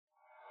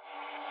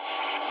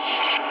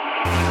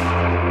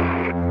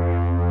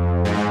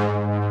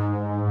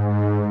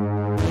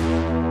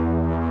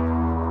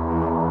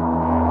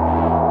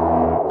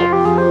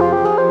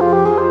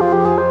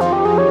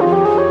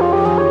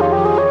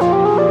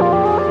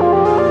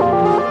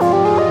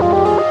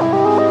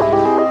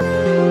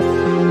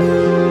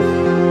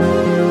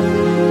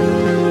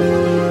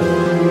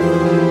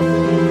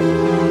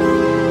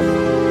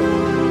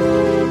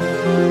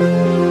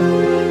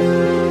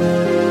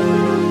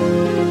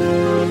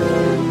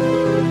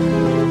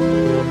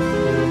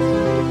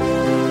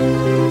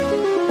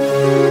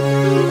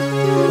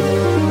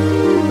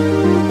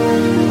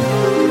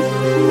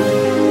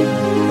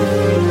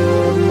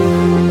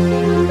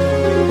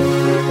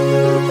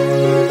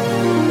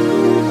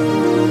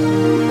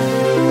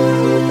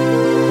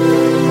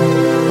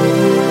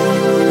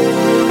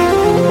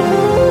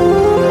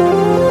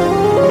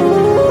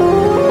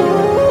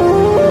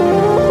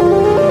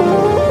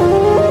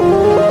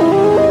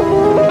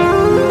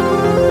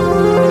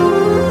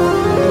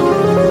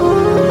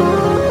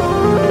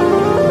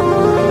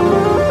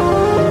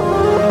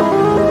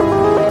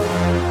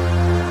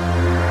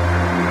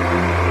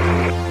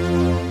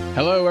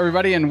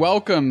everybody, and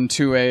welcome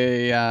to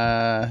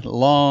a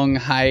long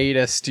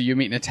hiatus to You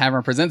Meet in a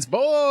Tavern Presents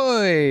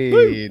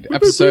Boyd,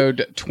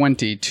 episode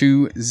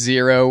 2020,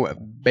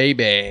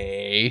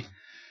 baby.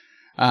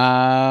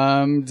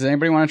 Does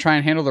anybody want to try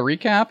and handle the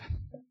recap?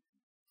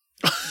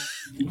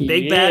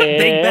 Big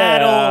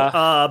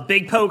battle,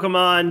 big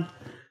Pokemon,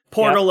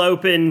 portal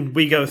open,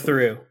 we go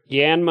through.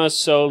 Yanma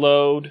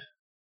soloed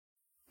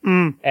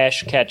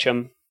Ash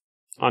Ketchum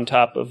on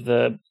top of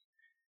the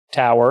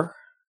tower.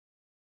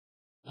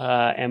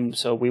 And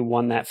so we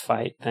won that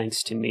fight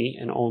thanks to me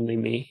and only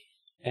me.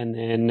 And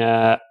then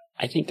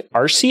I think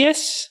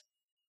Arceus?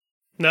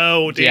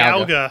 No,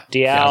 Dialga.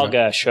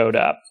 Dialga showed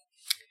up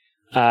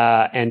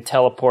and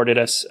teleported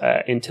us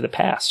into the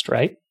past,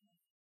 right?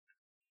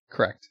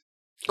 Correct.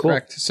 Cool.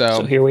 Correct.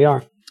 So here we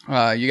are.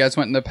 You guys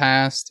went in the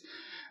past.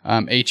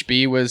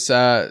 HB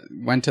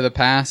went to the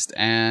past,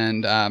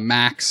 and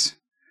Max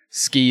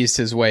skis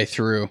his way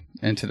through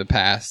into the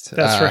past.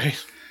 That's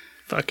right.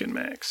 Fucking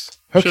Max.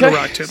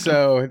 Okay,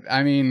 so,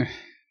 I mean,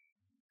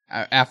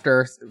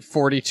 after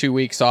 42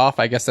 weeks off,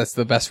 I guess that's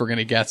the best we're going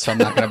to get, so I'm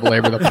not going to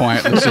belabor the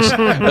point.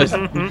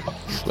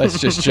 Let's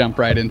just jump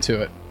right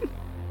into it.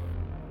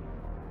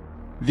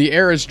 The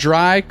air is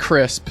dry,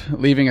 crisp,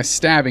 leaving a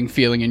stabbing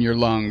feeling in your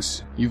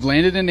lungs. You've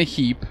landed in a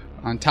heap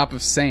on top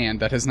of sand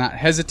that has not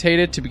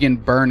hesitated to begin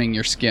burning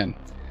your skin.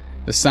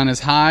 The sun is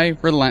high,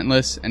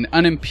 relentless, and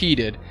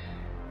unimpeded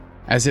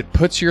as it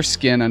puts your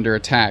skin under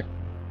attack.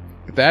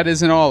 But that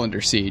isn't all under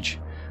siege.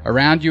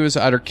 Around you is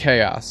utter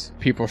chaos.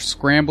 People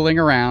scrambling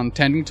around,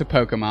 tending to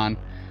Pokemon,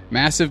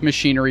 massive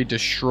machinery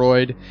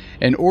destroyed,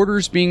 and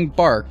orders being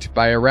barked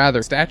by a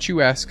rather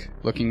statuesque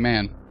looking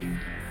man.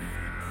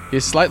 He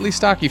is a slightly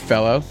stocky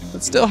fellow,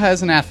 but still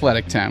has an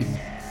athletic tone.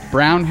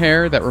 Brown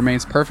hair that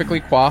remains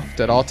perfectly coiffed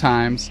at all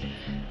times,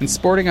 and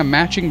sporting a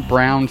matching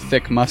brown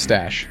thick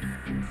mustache.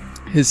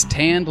 His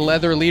tanned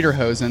leather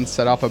lederhosen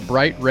set off a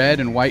bright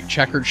red and white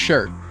checkered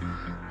shirt,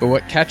 but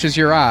what catches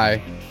your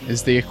eye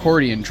is the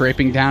accordion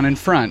draping down in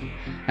front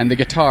and the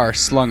guitar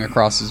slung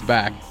across his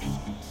back.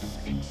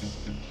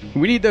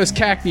 We need those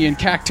Cacnea and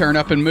Cacturn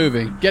up and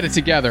moving. Get it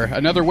together.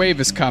 Another wave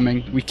is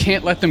coming. We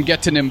can't let them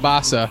get to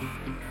Nimbasa.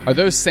 Are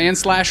those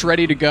Sandslash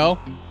ready to go?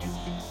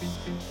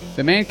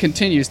 The man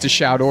continues to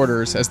shout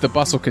orders as the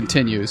bustle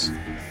continues.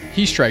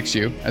 He strikes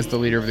you as the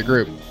leader of the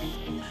group.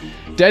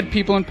 Dead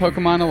people and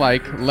Pokemon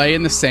alike lay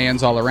in the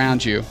sands all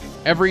around you.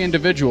 Every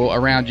individual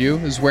around you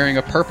is wearing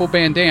a purple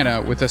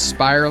bandana with a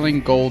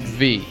spiraling gold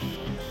V.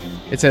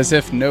 It's as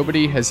if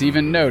nobody has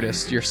even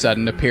noticed your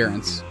sudden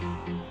appearance.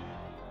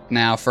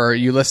 Now, for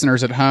you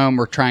listeners at home,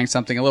 we're trying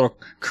something a little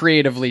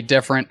creatively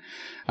different,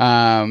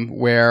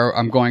 where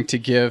I'm going to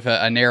give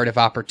a narrative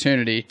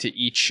opportunity to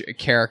each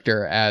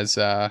character as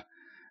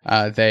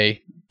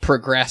they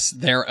progress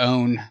their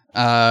own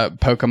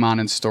Pokemon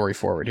and story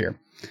forward here.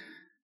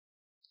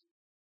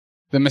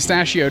 The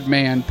mustachioed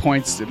man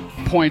points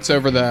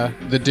over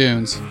the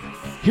dunes.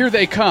 Here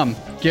they come.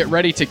 Get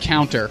ready to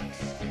counter.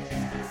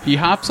 He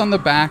hops on the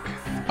back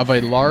of a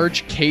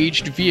large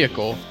caged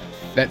vehicle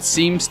that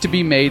seems to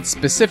be made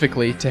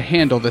specifically to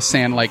handle the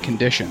sand-like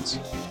conditions.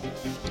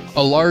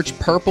 A large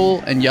purple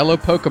and yellow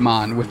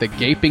Pokemon with a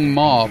gaping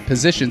maw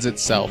positions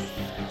itself,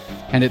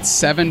 and its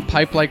 7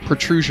 pipe-like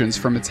protrusions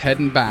from its head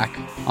and back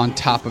on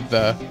top of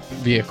the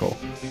vehicle.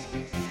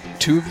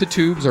 2 of the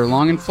tubes are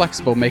long and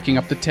flexible, making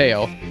up the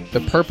tail.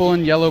 The purple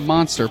and yellow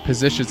monster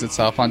positions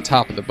itself on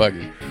top of the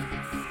buggy.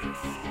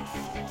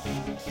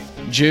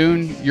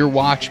 June, your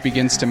watch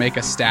begins to make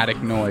a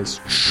static noise.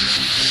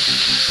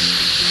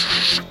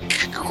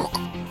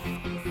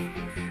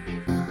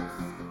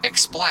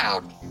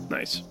 Explode.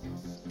 Nice.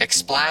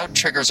 Explode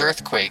triggers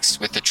earthquakes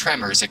with the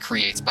tremors it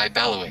creates by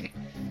bellowing.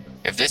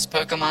 If this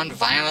Pokemon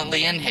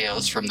violently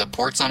inhales from the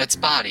ports on its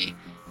body,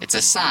 it's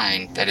a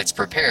sign that it's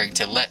preparing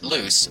to let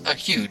loose a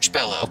huge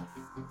bellow.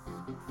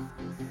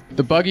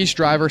 The buggy's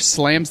driver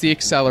slams the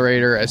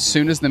accelerator as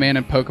soon as the man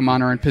and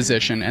Pokemon are in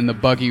position, and the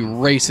buggy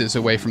races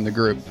away from the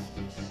group.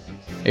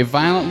 A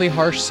violently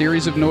harsh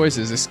series of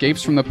noises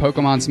escapes from the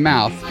Pokemon's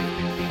mouth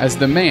as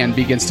the man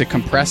begins to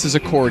compress his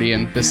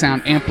accordion, the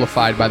sound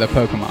amplified by the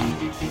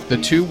Pokemon. The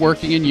two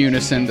working in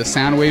unison, the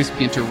sound waves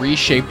begin to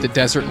reshape the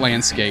desert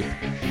landscape.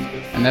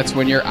 And that's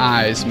when your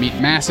eyes meet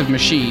massive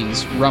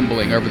machines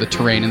rumbling over the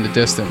terrain in the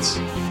distance.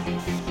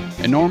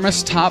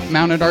 Enormous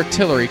top-mounted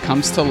artillery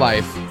comes to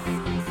life,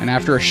 and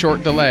after a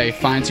short delay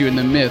finds you in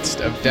the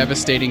midst of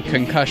devastating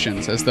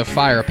concussions as the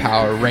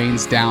firepower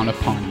rains down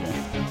upon you.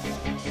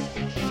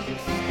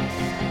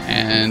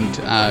 And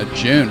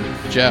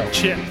Joe,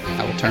 Chip.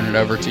 I will turn it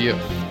over to you.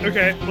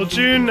 Okay, well,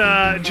 June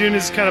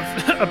has kind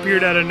of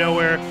appeared out of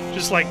nowhere,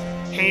 just like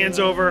hands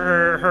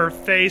over her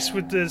face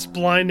with this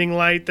blinding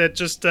light that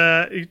just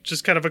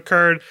kind of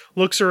occurred,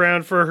 looks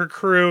around for her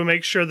crew,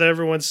 makes sure that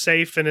everyone's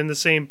safe and in the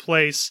same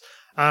place.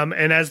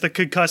 And as the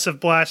concussive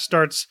blast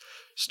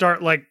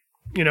start like,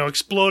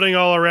 exploding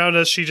all around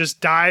us, she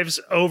just dives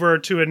over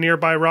to a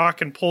nearby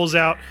rock and pulls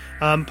out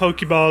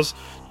Pokeballs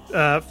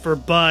for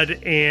Bud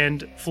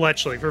and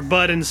Fletchling. For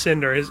Bud and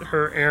Cinder,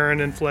 her Aaron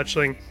and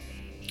Fletchling.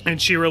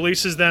 And she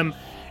releases them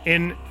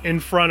in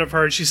front of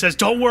her. She says,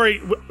 "Don't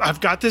worry,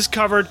 I've got this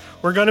covered.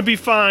 We're gonna be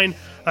fine.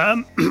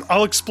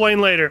 I'll explain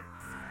later."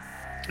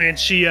 And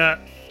she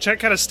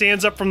kind of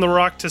stands up from the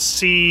rock to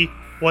see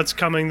what's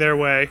coming their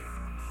way.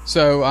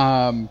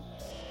 So,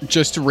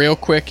 just real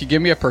quick,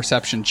 give me a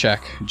perception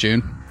check,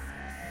 June.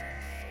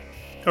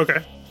 Okay.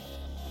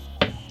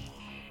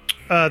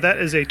 That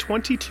is a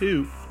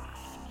 22.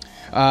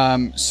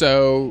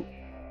 So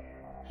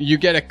you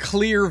get a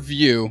clear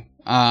view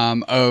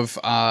of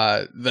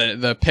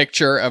the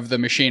picture of the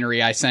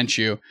machinery I sent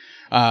you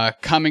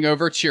coming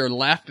over to your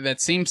left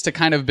that seems to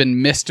kind of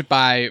been missed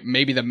by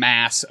maybe the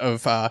mass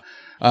of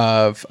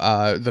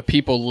the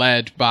people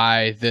led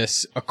by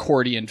this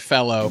accordion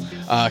fellow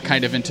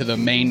kind of into the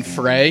main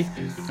fray.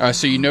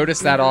 So you notice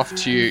that off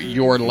to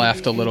your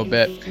left a little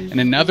bit. And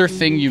another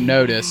thing you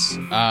notice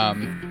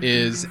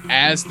is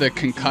as the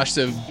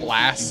concussive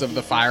blasts of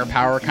the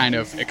firepower kind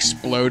of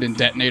explode and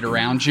detonate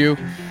around you,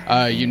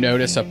 you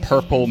notice a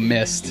purple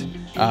mist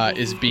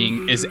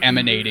is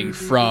emanating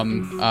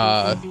from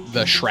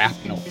the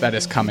shrapnel that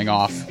is coming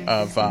off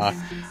of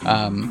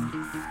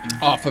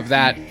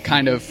that,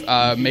 kind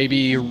of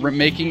maybe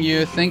making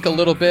you think a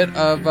little bit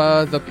of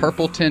the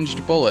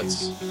purple-tinged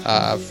bullets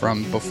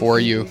from before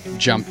you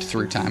jumped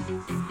through time.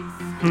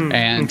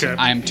 And okay.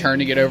 I'm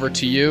turning it over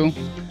to you.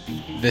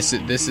 This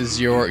is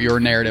your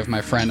narrative,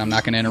 my friend. I'm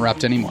not going to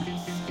interrupt anymore.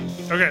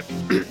 Okay.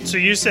 So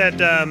you said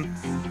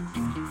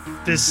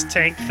this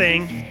tank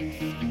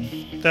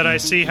thing that I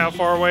see, how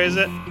far away is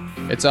it?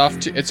 It's off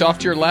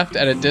to your left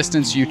at a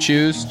distance you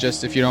choose.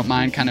 Just if you don't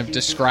mind, kind of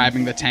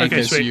describing the tank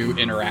as you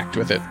interact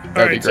with it. That'd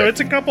All right, so it's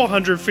a couple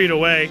 100 feet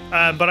away,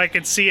 but I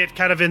could see it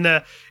kind of in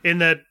the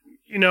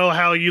you know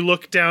how you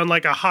look down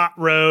like a hot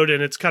road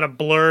and it's kind of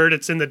blurred.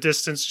 It's in the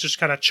distance, just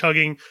kind of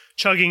chugging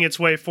its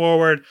way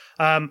forward.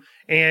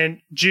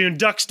 And June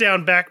ducks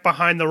down back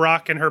behind the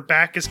rock, and her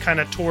back is kind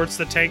of towards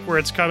the tank where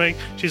it's coming.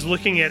 She's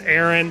looking at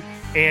Aaron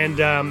and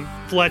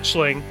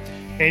Fletchling,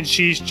 and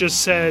she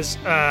just says.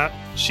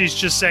 She's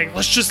just saying,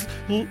 let's just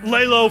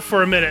lay low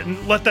for a minute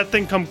and let that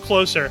thing come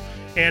closer.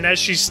 And as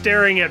she's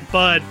staring at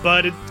Bud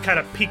kind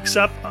of peeks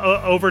up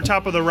over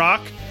top of the rock,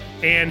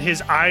 and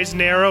his eyes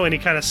narrow and he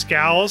kind of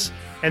scowls.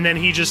 And then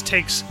he just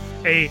takes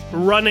a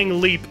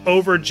running leap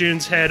over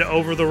June's head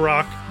over the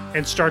rock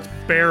and starts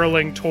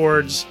barreling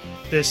towards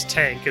this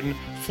tank. And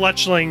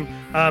Fletchling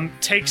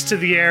takes to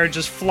the air,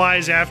 just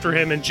flies after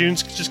him, and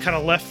June's just kind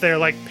of left there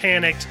like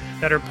panicked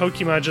that her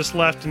Pokemon just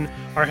left and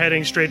are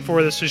heading straight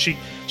for this. So she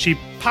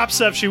pops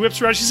up, she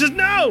whips around, she says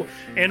no,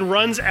 and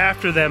runs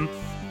after them.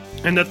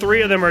 And the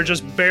three of them are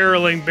just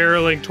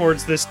barreling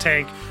towards this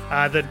tank.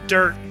 The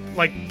dirt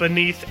like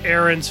beneath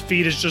Aaron's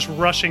feet is just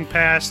rushing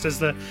past as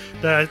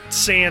the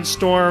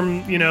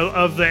sandstorm,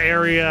 of the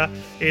area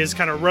is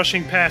kind of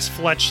rushing past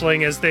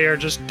Fletchling as they are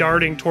just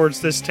darting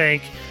towards this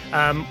tank,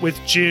 with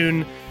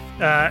June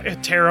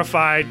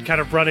terrified,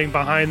 kind of running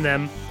behind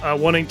them,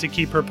 wanting to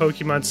keep her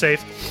Pokemon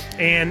safe.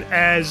 And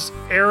as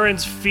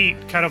Aaron's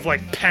feet kind of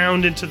like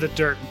pound into the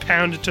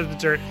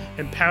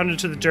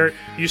dirt,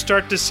 you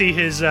start to see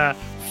his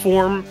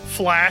form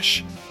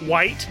flash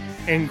white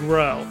and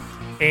grow.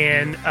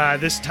 And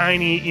this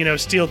tiny,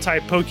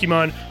 steel-type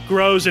Pokemon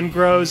grows and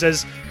grows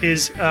as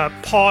his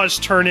paws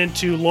turn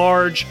into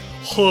large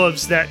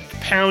hooves that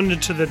pound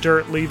into the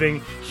dirt,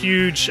 leaving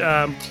huge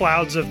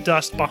clouds of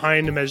dust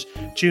behind him as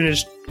June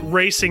is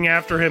racing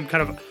after him,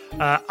 kind of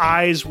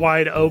eyes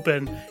wide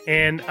open.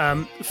 And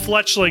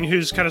Fletchling,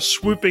 who's kind of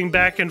swooping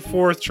back and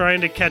forth,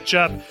 trying to catch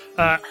up,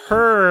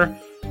 her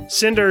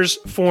Cinder's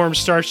form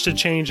starts to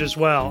change as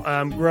well,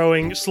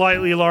 growing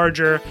slightly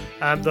larger.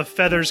 The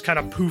feathers kind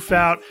of poof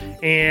out,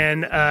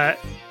 and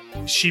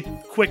she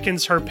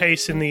quickens her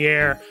pace in the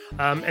air.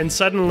 And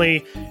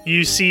suddenly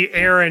you see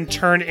Aaron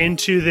turn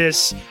into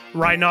this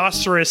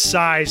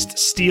rhinoceros-sized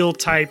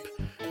steel-type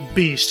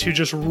beast who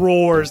just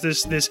roars,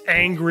 this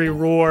angry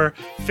roar,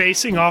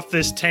 facing off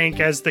this tank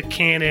as the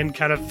cannon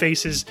kind of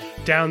faces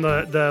down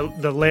the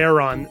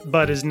Lairon.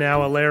 Bud is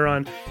now a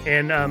Lairon,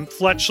 and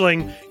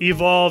Fletchling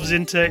evolves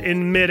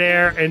in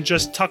midair and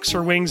just tucks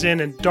her wings in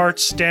and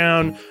darts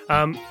down,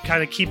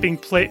 kind of keeping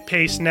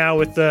pace now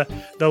with the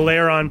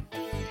Lairon.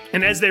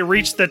 And as they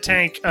reach the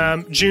tank,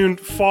 June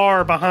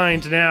far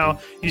behind now,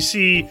 you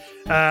see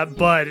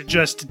Bud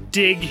just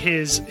dig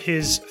his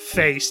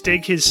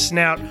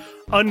snout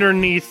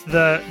underneath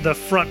the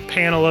front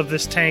panel of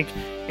this tank,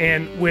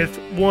 and with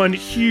one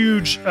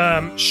huge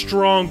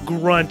strong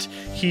grunt,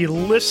 he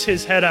lifts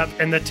his head up,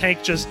 and the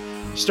tank just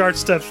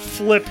starts to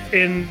flip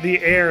in the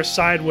air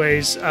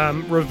sideways,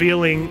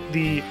 revealing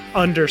the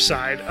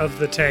underside of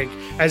the tank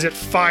as it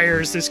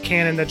fires this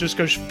cannon that just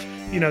goes,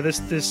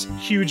 this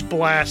huge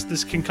blast,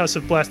 this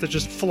concussive blast that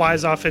just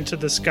flies off into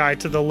the sky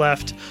to the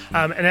left.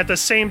 And at the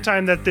same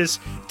time that this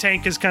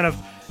tank is kind of,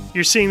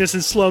 you're seeing this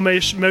in slow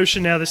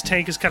motion now, this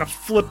tank is kind of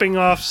flipping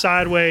off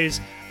sideways.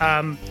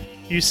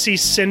 You see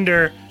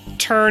Cinder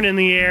turn in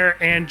the air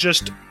and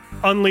just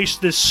unleash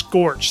this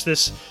scorch,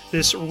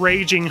 this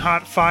raging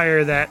hot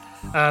fire that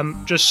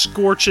just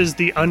scorches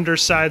the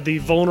underside, the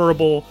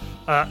vulnerable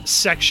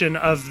section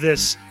of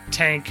this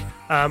tank.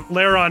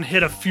 Laron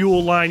hit a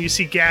fuel line. You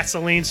see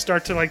gasoline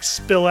start to like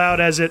spill out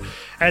as it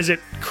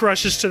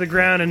crushes to the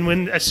ground.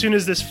 And as soon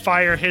as this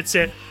fire hits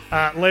it,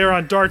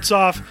 Laron darts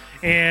off,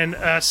 and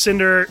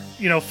Cinder,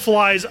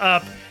 flies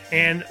up,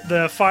 and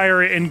the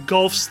fire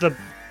engulfs the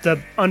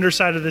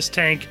underside of this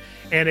tank,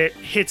 and it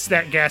hits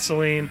that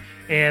gasoline,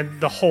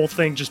 and the whole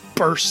thing just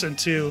bursts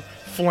into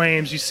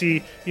flames. You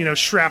see,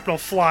 shrapnel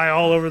fly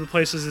all over the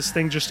place as this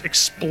thing just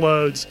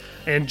explodes,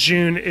 and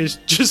June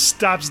just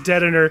stops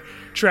dead in her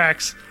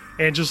tracks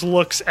and just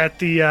looks at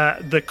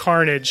the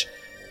carnage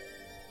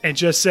and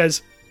just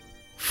says,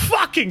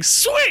 "Fucking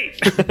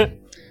sweet!"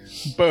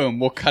 Boom.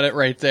 We'll cut it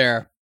right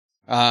there.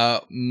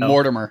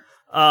 Mortimer.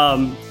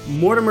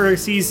 Mortimer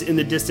sees in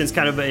the distance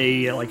kind of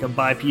a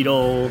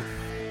bipedal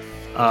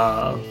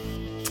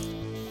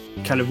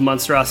kind of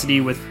monstrosity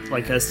with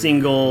like a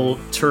single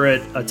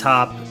turret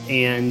atop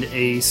and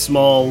a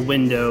small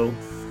window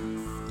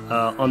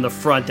on the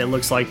front that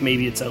looks like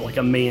maybe it's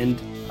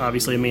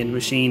obviously a manned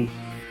machine,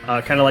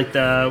 kind of like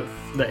the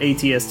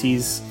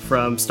ATSTs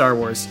from Star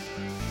Wars.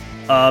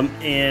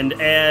 And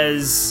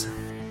as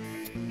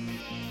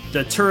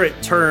the turret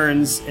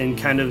turns and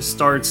kind of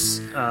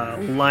starts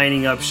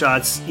lining up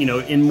shots,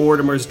 in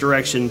Mortimer's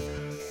direction,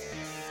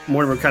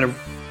 Mortimer kind of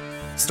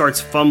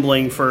starts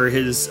fumbling for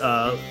his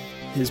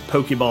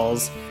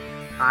Pokeballs.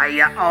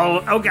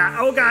 Oh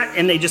god,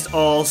 and they just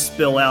all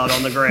spill out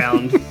on the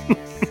ground.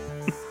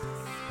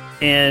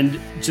 And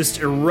just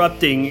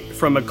erupting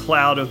from a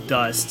cloud of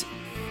dust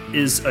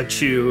is a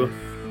Chew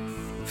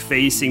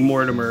facing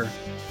Mortimer,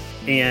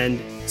 and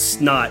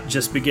snot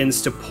just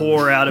begins to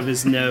pour out of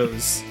his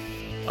nose,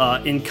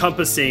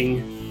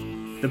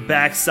 encompassing the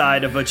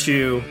backside of a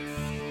Chew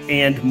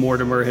and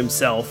Mortimer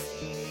himself.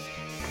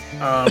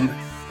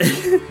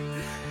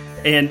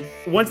 And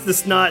once the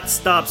snot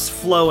stops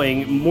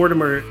flowing,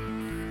 Mortimer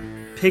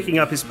picking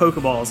up his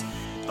Pokeballs.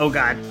 Oh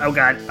god.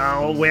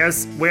 Oh,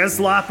 where's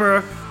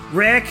Lopper?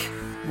 Rick,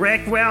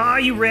 where are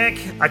you, Rick?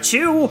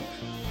 Achoo!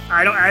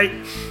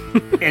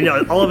 And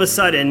all of a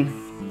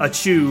sudden,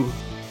 Achoo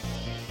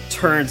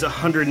turns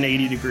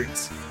 180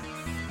 degrees.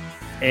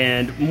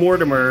 And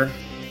Mortimer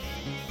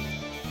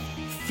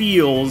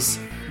feels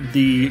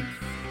the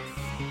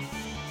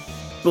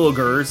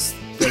boogers.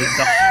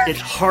 It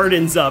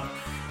hardens up.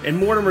 And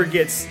Mortimer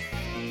gets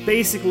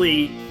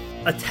basically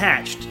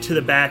attached to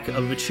the back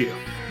of Achoo.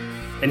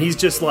 And he's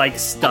just like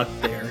stuck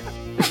there.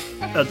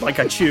 Like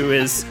Achoo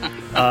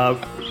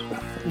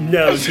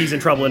knows he's in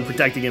trouble and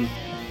protecting him.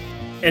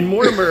 And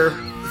Mortimer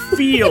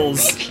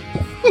feels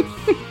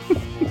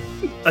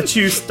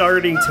Achoo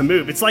starting to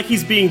move. It's like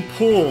he's being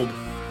pulled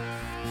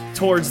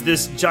towards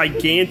this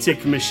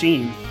gigantic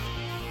machine.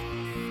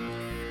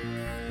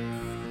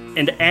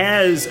 And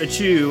as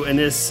Achoo and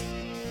this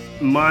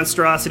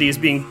monstrosity is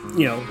being,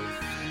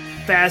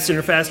 faster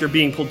and faster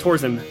being pulled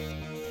towards him,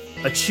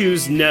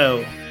 Achoo's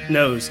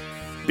nose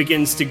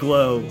begins to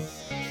glow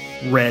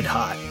red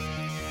hot.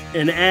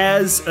 And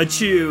as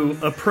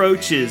Achoo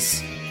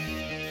approaches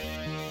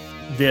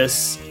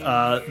this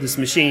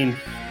machine,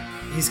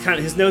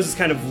 his nose is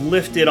kind of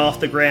lifted off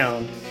the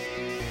ground,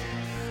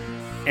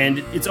 and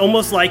it's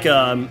almost like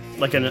an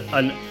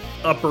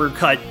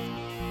uppercut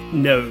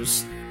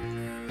nose,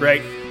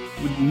 right?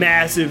 With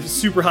massive,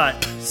 super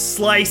hot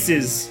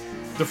slices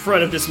the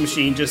front of this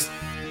machine just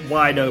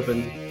wide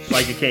open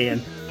like a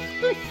can.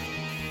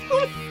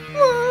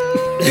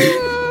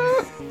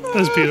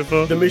 That's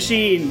beautiful. The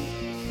machine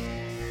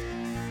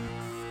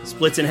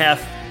splits in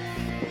half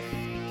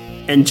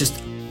and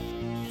just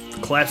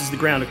collapses to the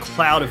ground, a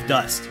cloud of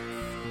dust.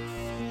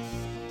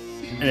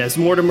 And as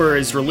Mortimer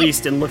is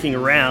released and looking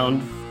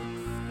around,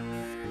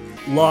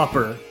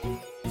 Lopper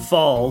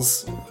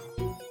falls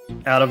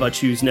out of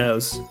Achoo's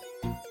nose.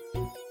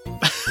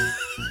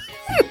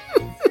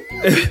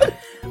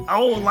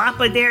 Oh,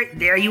 Lopper,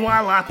 there you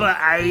are, Lopper.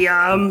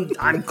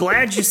 I'm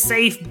glad you're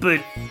safe,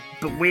 but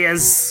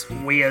where's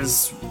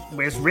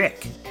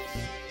Rick?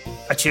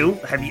 Achoo,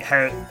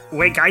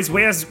 wait, guys,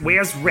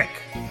 where's Rick?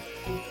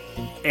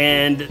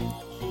 And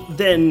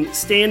then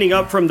standing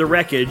up from the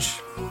wreckage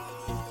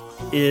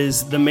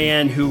is the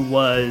man who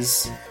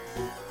was,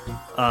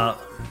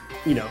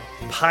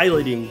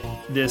 piloting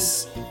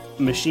this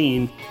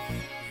machine.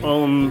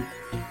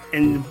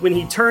 And when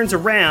he turns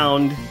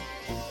around,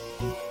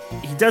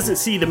 he doesn't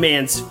see the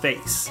man's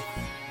face.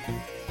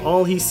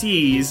 All he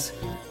sees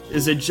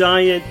is a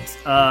giant,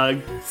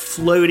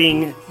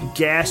 floating,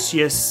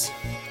 gaseous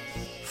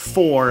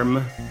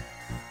form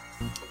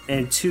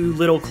and two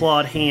little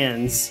clawed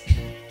hands.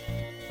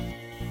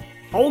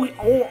 Oh,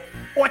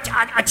 what?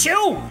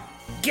 Achoo!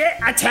 Get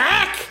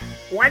attack!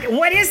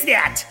 What is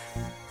that?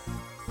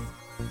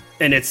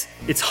 And it's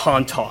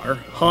Haunter.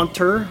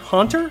 Haunter.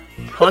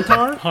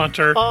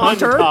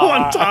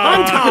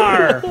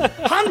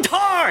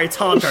 It's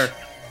Haunter.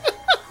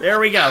 There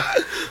we go.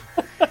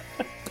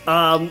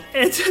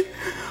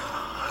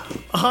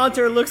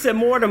 Haunter looks at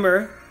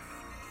Mortimer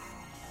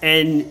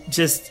and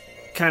just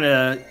kind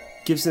of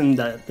gives him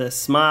the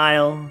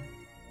smile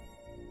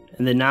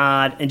and the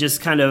nod and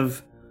just kind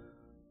of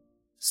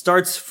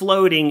starts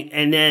floating,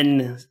 and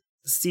then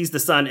sees the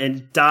sun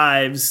and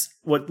dives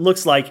what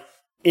looks like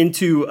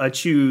into a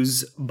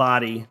Chew's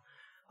body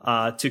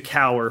to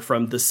cower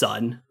from the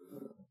sun.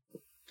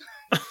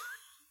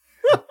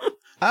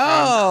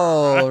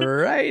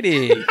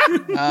 Alrighty.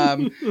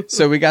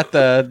 So we got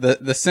the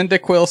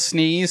Cyndaquil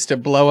sneeze to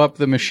blow up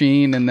the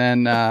machine, and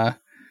then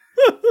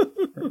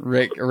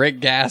Rick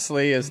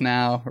Ghastly is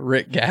now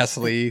Rick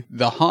Ghastly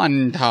the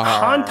Hauntar.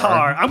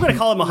 Hauntar. I'm going to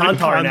call him a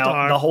Hauntar now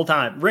Hauntar. the whole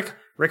time. Rick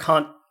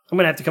Haunt. I'm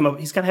going to have to come up.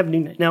 He's got to have a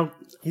new name. Now,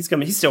 he's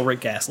still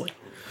Rick Ghastly.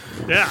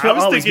 Yeah, He'll I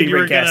was always thinking be you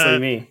were Rick Ghastly to gonna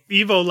me.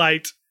 Evo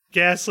Light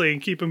Ghastly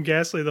and keep him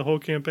Ghastly the whole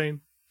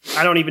campaign.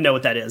 I don't even know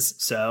what that is,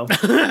 so.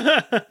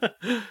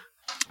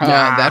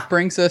 That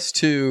brings us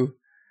to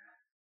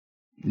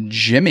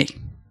Jimmy.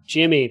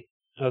 Jimmy.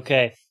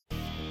 Okay.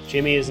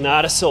 Jimmy is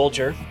not a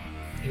soldier.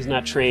 He's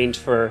not trained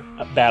for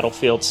a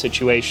battlefield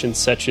situations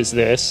such as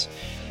this.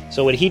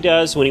 So what he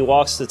does when he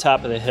walks to the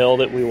top of the hill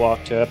that we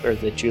walked up, or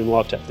that June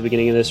walked up at the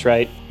beginning of this,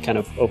 right? Kind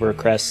of over a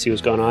crest, see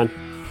what's going on.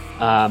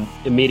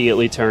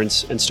 Immediately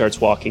turns and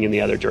starts walking in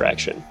the other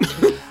direction.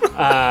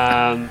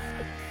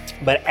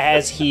 But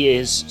as he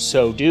is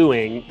so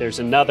doing, there's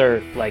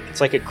another,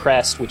 it's like a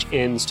crest which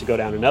ends to go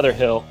down another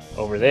hill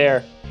over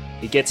there.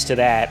 He gets to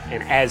that,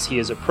 and as he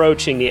is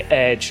approaching the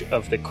edge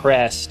of the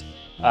crest,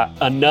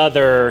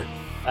 another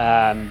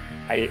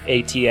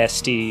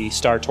ATSD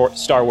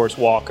Star Wars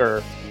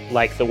walker,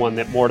 like the one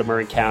that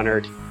Mortimer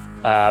encountered,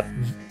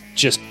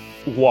 just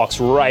walks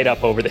right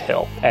up over the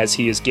hill as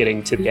he is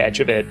getting to the edge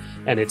of it,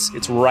 and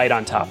it's right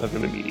on top of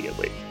him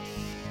immediately.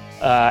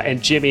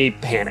 And Jimmy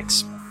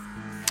panics.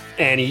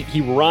 And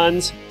he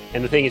runs,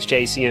 and the thing is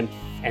chasing him,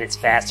 and it's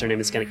faster than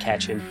him. It's going to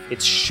catch him.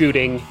 It's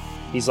shooting.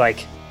 He's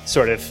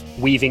sort of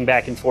weaving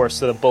back and forth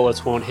so the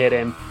bullets won't hit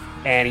him.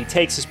 And he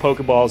takes his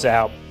Pokeballs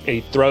out, and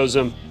he throws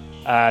them.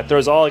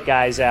 Throws all the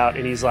guys out,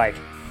 and he's like,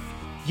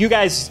 you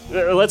guys,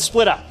 let's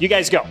split up. You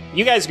guys go.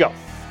 You guys go.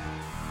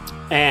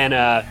 And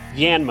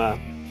Yanma,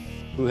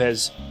 who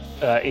has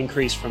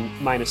increased from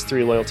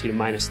 -3 loyalty to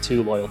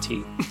 -2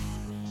 loyalty,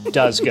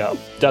 does go.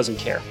 Doesn't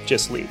care.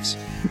 Just leaves.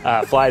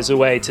 Flies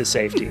away to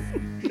safety.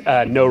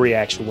 No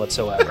reaction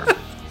whatsoever.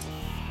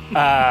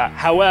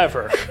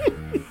 However,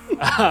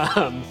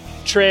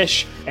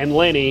 Trish and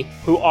Lenny,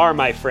 who are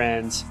my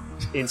friends,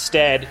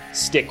 instead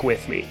stick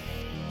with me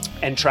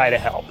and try to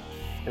help.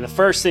 And the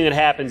first thing that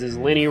happens is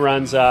Lenny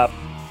runs up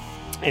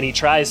and he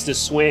tries to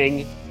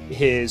swing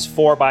his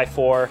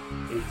 4x4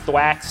 and he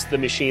thwacks the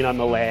machine on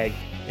the leg,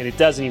 and it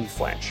doesn't even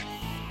flinch.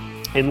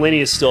 And Lenny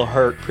is still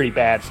hurt pretty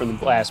bad from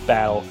the last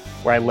battle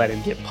where I let him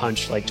get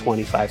punched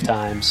 25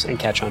 times and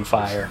catch on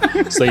fire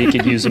so he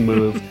could use a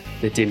move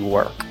that didn't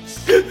work.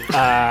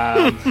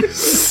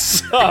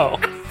 So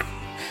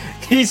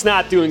he's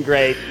not doing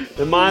great.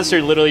 The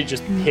monster literally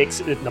just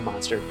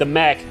the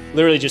mech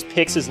literally just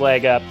picks his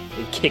leg up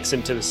and kicks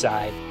him to the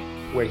side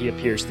where he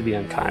appears to be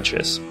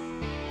unconscious.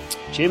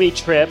 Jimmy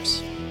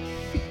trips.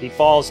 He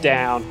falls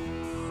down.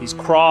 He's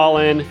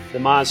crawling. The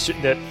monster...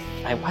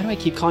 why do I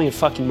keep calling it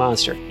fucking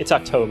monster? It's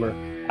October.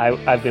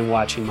 I've been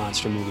watching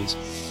monster movies.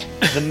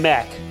 The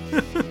mech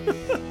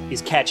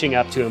is catching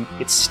up to him.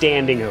 It's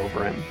standing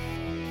over him.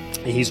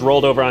 And he's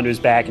rolled over onto his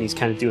back, and he's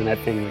kind of doing that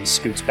thing where he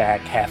scoots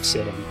back, half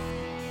sitting.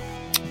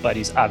 But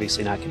he's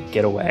obviously not going to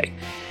get away.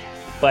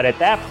 But at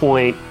that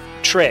point,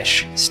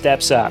 Trish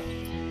steps up,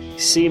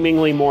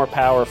 seemingly more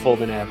powerful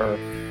than ever,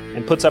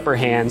 and puts up her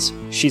hands.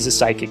 She's a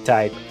psychic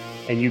type,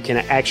 and you can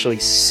actually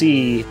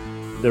see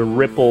the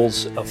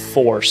ripples of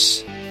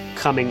force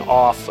coming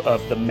off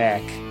of the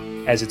mech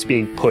as it's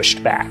being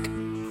pushed back.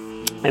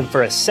 And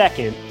for a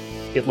second,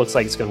 it looks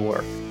like it's going to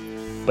work,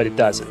 but it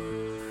doesn't.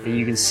 And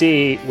you can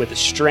see with the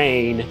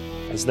strain,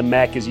 as the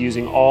mech is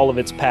using all of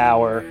its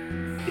power,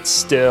 it's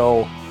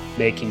still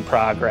making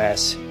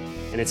progress,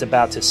 and it's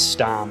about to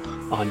stomp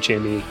on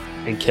Jimmy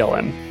and kill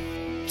him.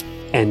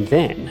 And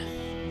then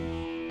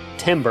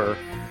Timber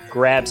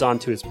grabs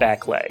onto his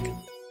back leg,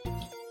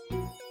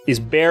 is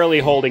barely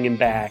holding him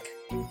back.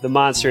 The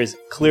monster is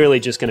clearly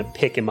just going to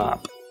pick him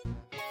up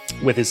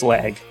with his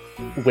leg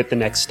with the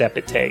next step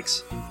it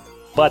takes.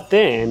 But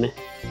then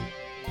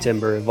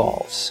Timber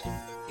evolves.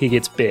 He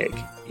gets big.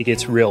 He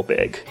gets real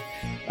big.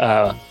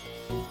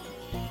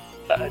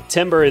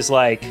 Timber is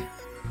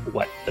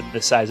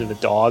the size of a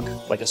dog,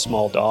 like a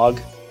small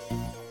dog.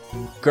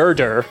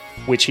 Girder,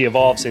 which he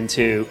evolves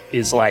into,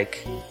 is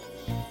like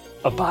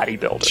a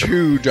bodybuilder.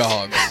 2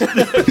 dogs.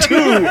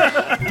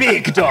 2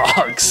 big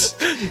dogs.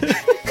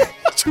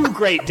 2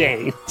 Great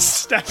Danes.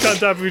 Stacked on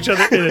top of each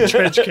other in a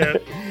trench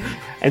coat.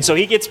 And so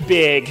he gets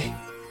big,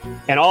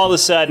 and all of a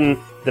sudden,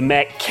 the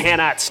mech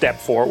cannot step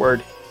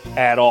forward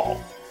at all.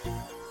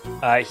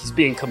 He's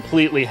being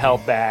completely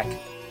held back.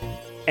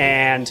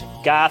 And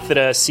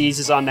Gothita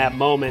seizes on that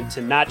moment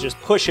to not just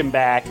push him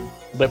back,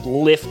 but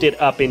lift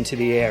it up into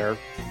the air.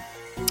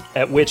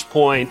 At which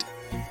point,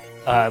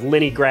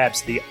 Lenny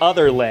grabs the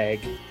other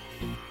leg,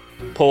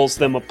 pulls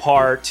them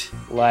apart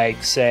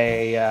like,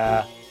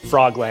 say,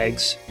 frog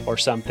legs or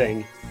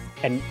something,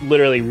 and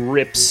literally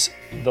rips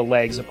the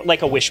legs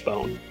like a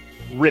wishbone,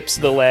 rips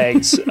the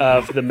legs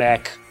of the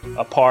mech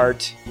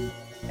apart,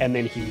 and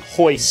then he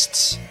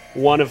hoists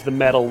one of the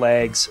metal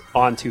legs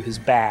onto his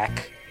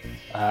back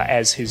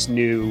as his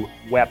new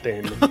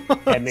weapon.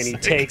 And then he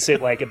takes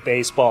it like a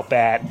baseball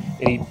bat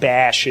and he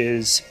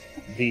bashes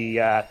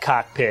the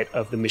cockpit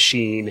of the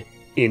machine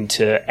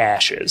into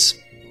ashes.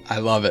 I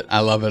love it.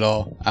 I love it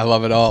all. I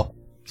love it all.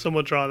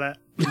 Someone draw that.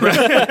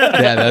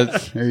 Yeah,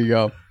 there you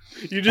go.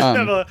 You just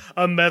have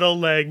a metal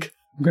leg.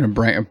 I'm going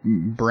to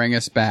bring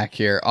us back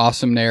here.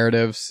 Awesome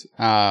narratives.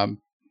 I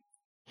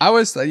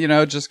was,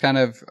 just kind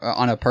of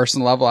on a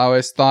personal level, I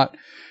always thought,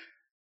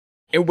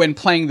 when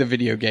playing the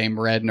video game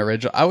Red and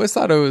Original, I always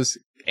thought it was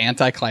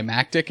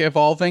anticlimactic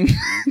evolving,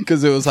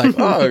 because it was like,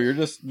 oh, you're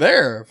just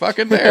there,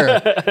 fucking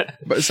there.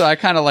 But so I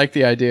kind of like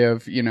the idea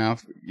of,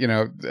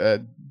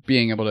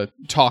 being able to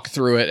talk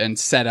through it and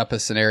set up a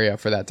scenario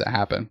for that to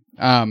happen.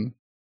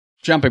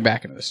 Jumping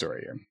back into the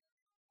story here.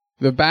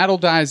 The battle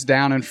dies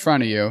down in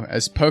front of you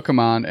as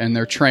Pokemon and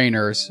their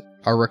trainers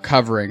are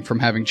recovering from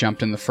having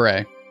jumped in the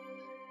fray.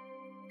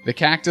 The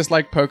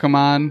cactus-like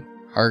Pokemon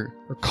are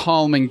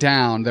calming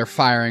down their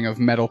firing of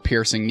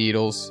metal-piercing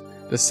needles.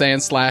 The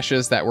sand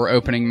slashes that were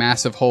opening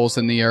massive holes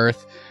in the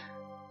earth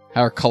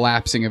are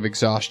collapsing of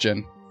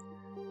exhaustion.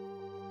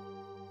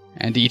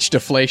 And each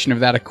deflation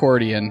of that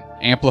accordion,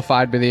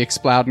 amplified by the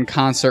Exploud in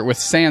concert with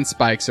sand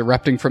spikes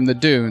erupting from the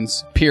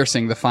dunes,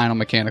 piercing the final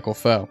mechanical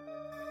foe.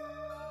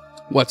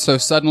 What so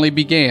suddenly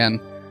began,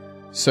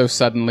 so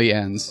suddenly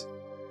ends.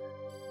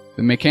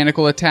 The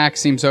mechanical attack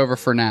seems over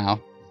for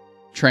now.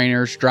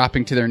 Trainers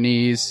dropping to their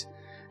knees,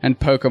 and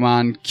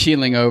Pokemon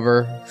keeling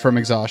over from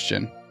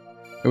exhaustion.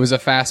 It was a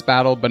fast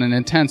battle, but an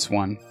intense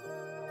one.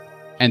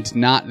 And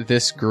not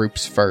this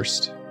group's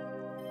first.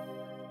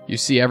 You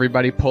see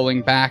everybody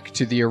pulling back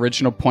to the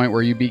original point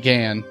where you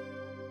began,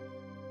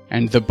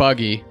 and the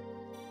buggy,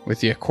 with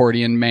the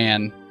accordion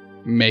man,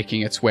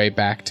 making its way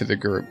back to the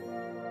group.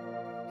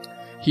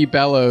 He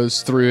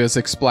bellows through his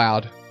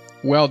Exploud.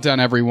 Well done,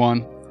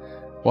 everyone.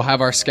 We'll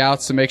have our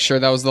scouts to make sure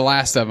that was the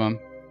last of them.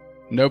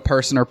 No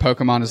person or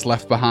Pokemon is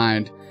left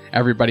behind.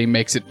 Everybody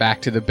makes it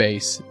back to the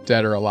base,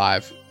 dead or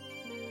alive.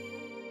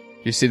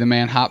 You see the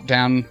man hop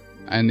down,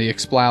 and the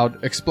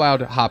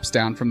Exploud hops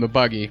down from the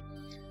buggy,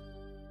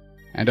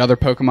 and other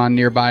Pokemon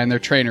nearby and their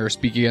trainers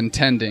begin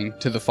tending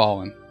to the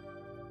fallen.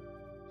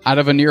 Out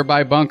of a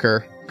nearby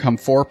bunker come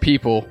 4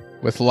 people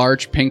with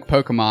large pink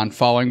Pokemon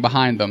following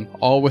behind them,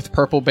 all with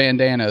purple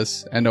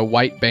bandanas and a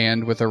white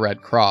band with a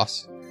red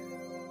cross.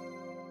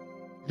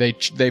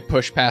 They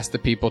push past the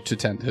people to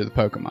tend to the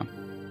Pokemon.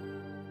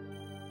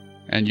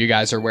 And you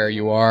guys are where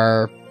you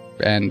are,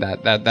 and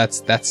that's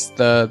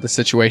the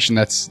situation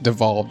that's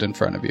devolved in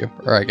front of you,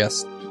 or I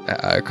guess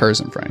occurs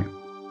in front of you.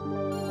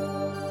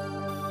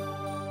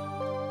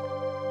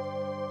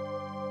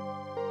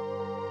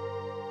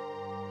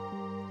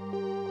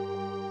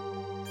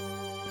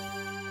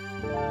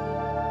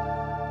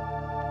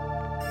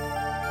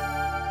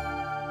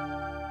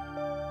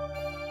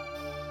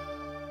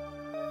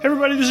 Hey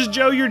everybody, this is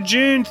Joe, your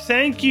June.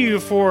 Thank you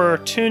for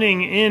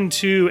tuning in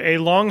to a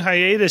long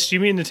hiatus.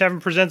 Jimmy and the Tavern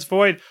presents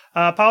Void.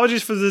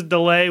 Apologies for the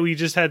delay. We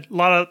just had a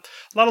lot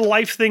of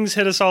life things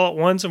hit us all at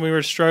once, and we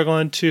were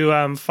struggling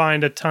to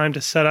find a time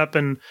to set up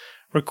and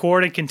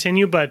record and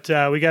continue. But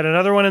we got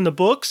another one in the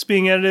books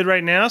being edited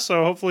right now,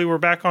 so hopefully we're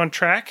back on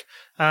track.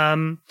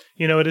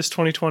 It is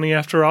 2020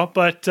 after all.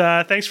 But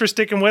thanks for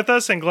sticking with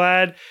us, and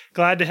glad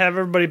to have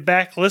everybody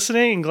back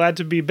listening, and glad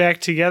to be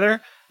back together.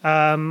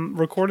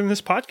 Recording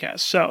this podcast.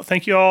 So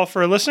thank you all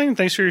for listening.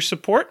 Thanks for your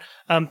support.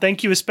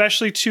 Thank you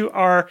especially to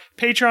our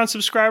Patreon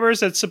subscribers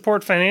that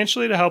support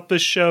financially to help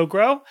this show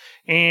grow.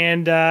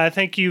 And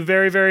thank you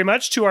very, very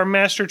much to our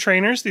master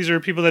trainers. These are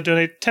people that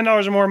donate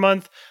 $10 or more a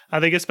month.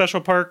 They get special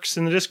perks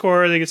in the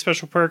Discord. They get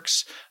special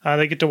perks.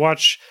 They get to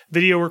watch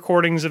video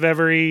recordings of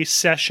every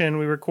session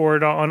we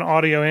record on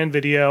audio and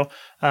video.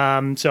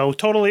 So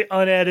totally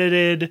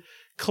unedited,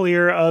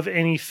 clear of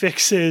any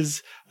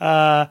fixes,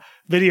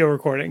 video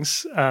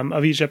recordings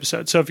of each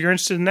episode. So if you're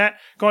interested in that,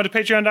 go on to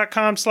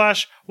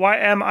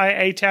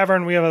patreon.com/YMIA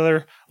Tavern. We have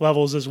other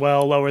levels as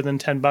well, lower than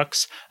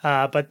 $10.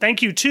 But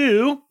thank you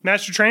to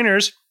Master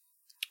Trainers,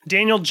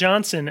 Daniel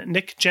Johnson,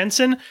 Nick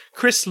Jensen,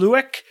 Chris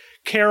Lueck,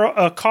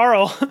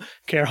 Carl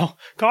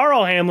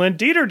Hamlin,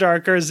 Dieter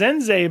Darker, Zen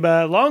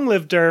Zeba, Long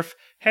Live Durf,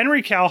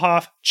 Henry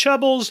Kalhoff,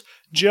 Chubbles,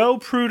 Joe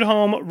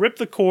Prudhomme, Rip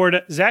the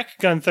Cord, Zach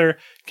Gunther,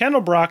 Kendall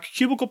Brock,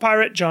 Cubicle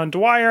Pirate, John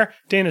Dwyer,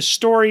 Dana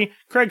Story,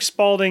 Craig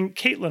Spalding,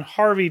 Caitlin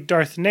Harvey,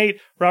 Darth Nate,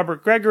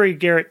 Robert Gregory,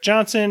 Garrett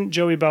Johnson,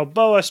 Joey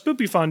Balboa,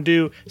 Spoopy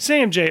Fondue,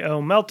 Sam J.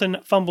 O. Melton,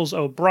 Fumbles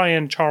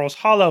O'Brien, Charles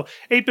Hollow,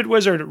 8-Bit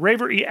Wizard,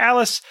 Raver E.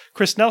 Alice,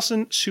 Chris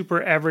Nelson,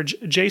 Super Average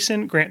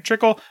Jason, Grant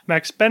Trickle,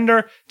 Max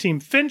Bender,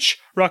 Team Finch,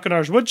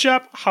 Rockinar's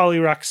Woodshop, Holly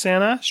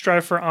Roxana,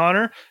 Strive for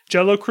Honor,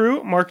 Jello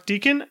Crew, Mark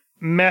Deacon,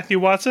 Matthew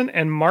Watson,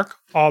 and Mark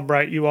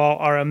Albright. You all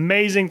are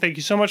amazing. Thank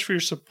you so much for your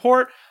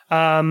support.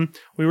 We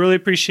really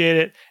appreciate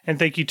it. And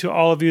thank you to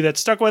all of you that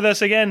stuck with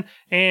us again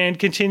and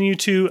continue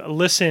to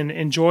listen.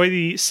 Enjoy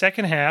the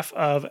second half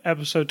of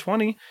episode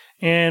 20.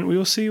 And we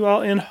will see you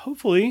all in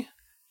hopefully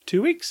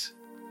 2 weeks.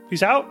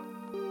 Peace out.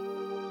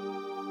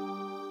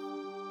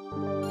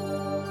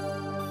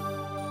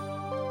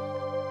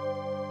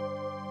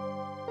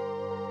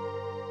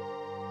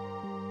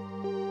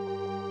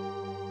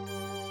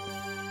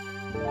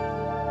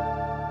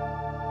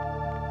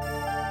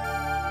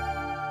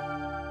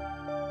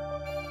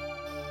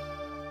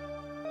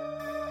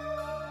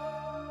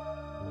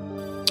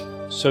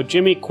 So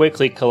Jimmy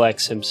quickly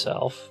collects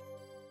himself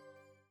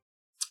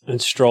and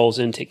strolls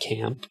into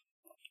camp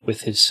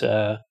with his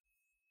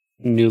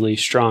newly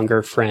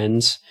stronger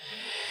friends.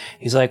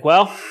 He's like,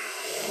 well,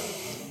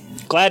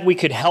 glad we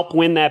could help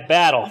win that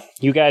battle.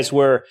 You guys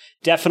were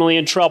definitely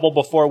in trouble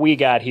before we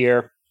got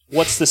here.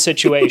 What's the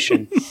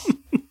situation?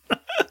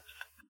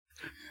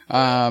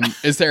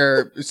 Is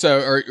there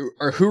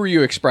or who are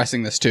you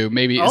expressing this to?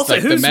 Maybe it's Also,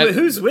 like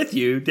who's with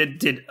you?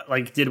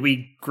 Did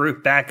we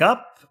group back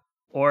up?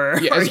 Or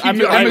Yeah, are you I'm-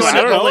 doing I'm it ass-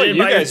 I don't know all what in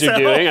you by guys are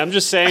yourself? doing. I'm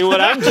just saying what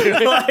I'm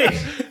doing.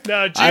 Like,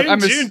 No, I'm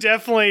June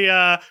definitely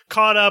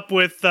caught up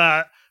with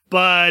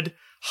Bud,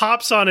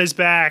 hops on his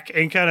back,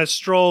 and kind of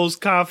strolls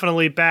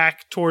confidently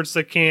back towards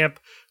the camp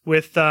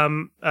with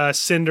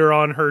Cinder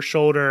on her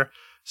shoulder,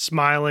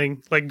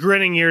 smiling, like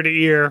grinning ear to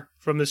ear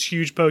from this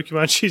huge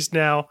Pokemon she's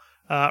now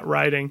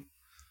riding.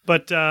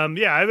 But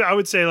yeah, I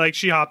would say like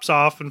she hops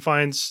off and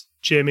finds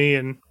Jimmy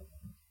and.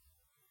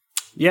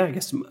 yeah, I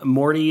guess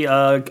Morty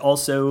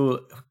also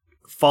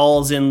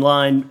falls in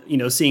line,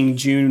 seeing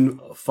June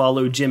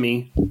follow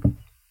Jimmy.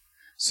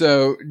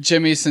 So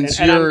Jimmy, since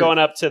And you're I'm going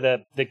up to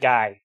the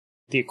guy,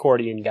 the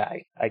accordion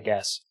guy, I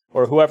guess,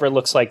 or whoever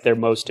looks like they're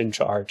most in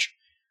charge.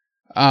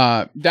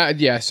 so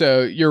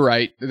you're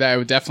right. That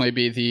would definitely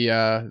be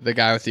the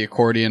guy with the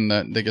accordion,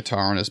 the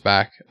guitar on his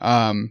back.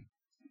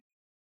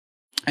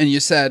 And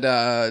you said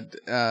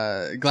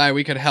glad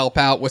we could help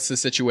out. What's the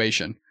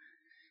situation?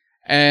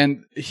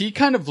 And he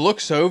kind of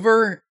looks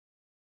over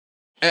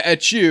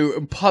at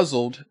you,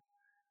 puzzled,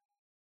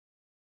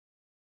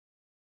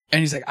 and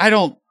he's like, I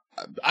don't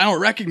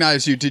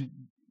recognize you.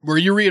 Were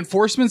you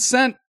reinforcements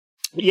sent?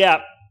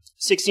 Yeah,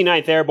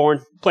 69th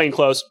Airborne, plain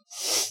clothes.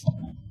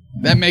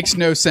 That makes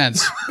no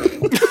sense.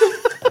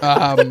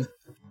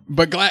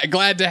 But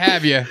glad to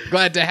have you.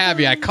 Glad to have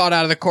you. I caught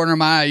out of the corner of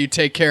my eye. You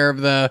take care of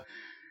the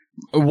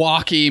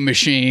walkie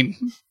machine.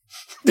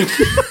 Is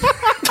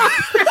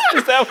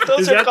that what those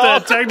Is are that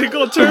called? the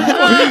technical term for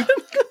it?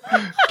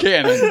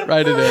 Cannon.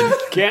 Write it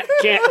in.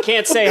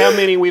 Can't say how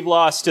many we've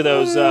lost to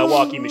those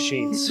walkie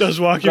machines. Those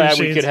walking Glad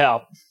machines. we could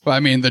help. Well, I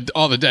mean,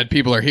 all the dead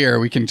people are here.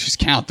 We can just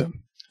count them.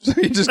 So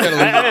you just gotta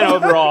And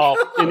leave. overall,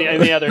 in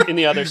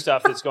the other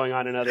stuff that's going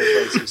on in other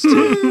places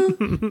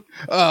too.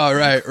 Oh,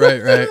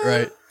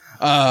 right.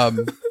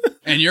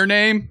 And your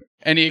name?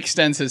 And he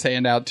extends his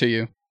hand out to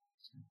you.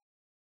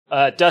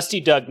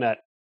 Dusty Dugnut.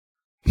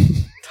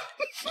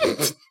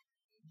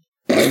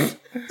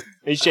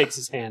 He shakes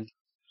his hand.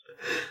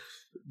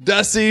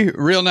 Dusty,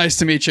 real nice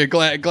to meet you.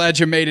 Glad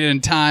you made it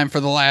in time for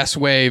the last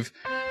wave.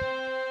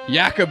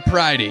 Jakob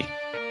Pridey.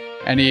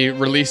 And he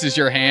releases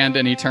your hand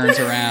and he turns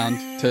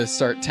around to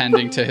start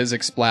tending to his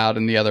Exploud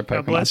and the other Pokemon.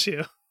 God bless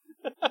you.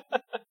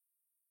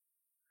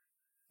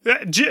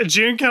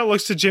 June kind of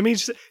looks to Jimmy.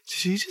 Did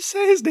he just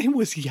say his name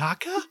was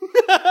Yaka?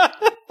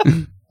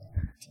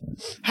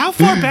 How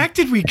far back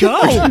did we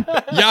go?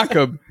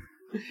 Jakob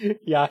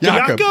Yeah,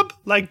 Jakob?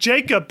 Like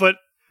Jacob, but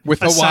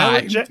with a a Y.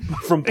 silent J.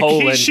 from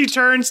Poland. She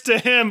turns to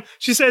him.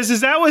 She says, "Is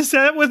that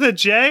with a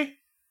J?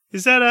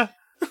 Is that a?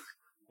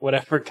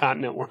 Whatever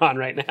continent we're on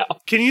right now.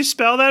 Can you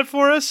spell that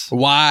for us?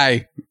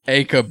 Y.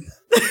 Jakob.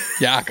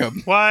 Jakob.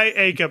 Y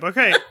Jacob.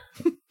 Okay.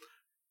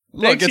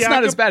 Look, Thanks, it's not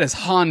Jakob. as bad as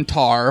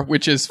Hauntar,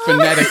 which is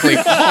phonetically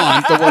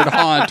haunt, the word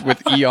haunt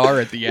with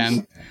ER at the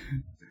end.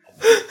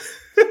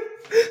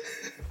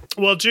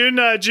 Well, June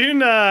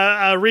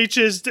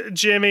reaches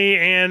Jimmy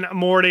and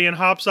Morty and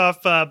hops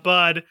off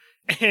Bud,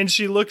 and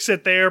she looks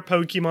at their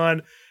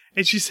Pokemon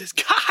and she says,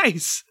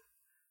 "Guys,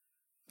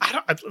 I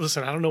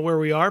don't know where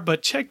we are,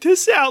 but check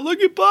this out. Look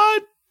at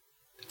Bud."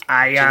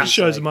 I She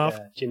shows him off.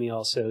 Jimmy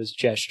also is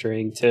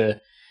gesturing to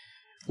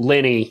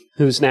Lenny,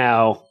 who's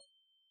now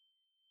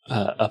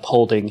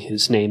upholding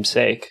his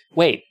namesake.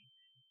 Wait,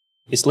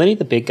 is Lenny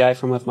the big guy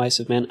from Of Mice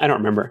of Men? I don't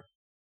remember.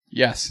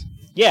 Yes.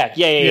 Yeah.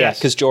 Yes.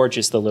 Because George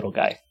is the little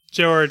guy.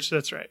 George,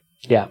 that's right.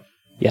 Yeah.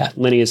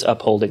 Lenny is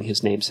upholding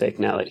his namesake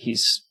now that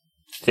he's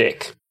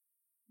thick.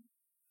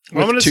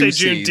 Well, I'm going With to say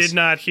two June Cs. did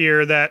not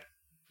hear that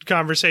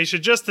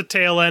conversation, just the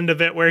tail end of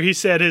it where he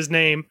said his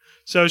name.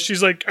 So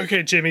she's like,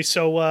 "Okay, Jimmy,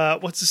 so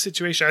what's the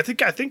situation?" I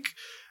think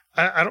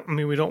I don't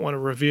mean we don't want to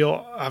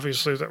reveal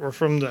obviously that we're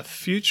from the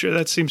future.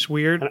 That seems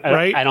weird,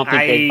 right? I don't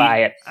think they'd buy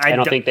it. I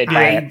don't think they'd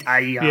buy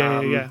it.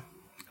 Yeah.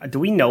 Do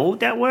we know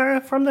that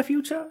we're from the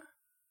future?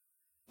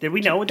 Did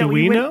we know that Do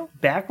we we went know?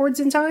 backwards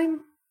in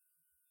time?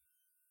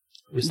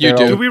 Was You there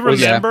do. a- Do we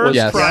was- remember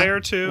yes. prior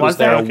to Was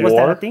there a was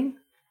war? that a thing?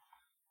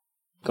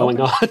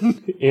 going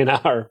on in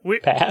our We-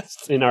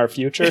 past, in our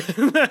future?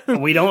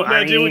 We don't. No,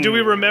 I do mean,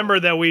 we remember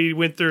that we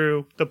went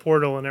through the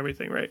portal and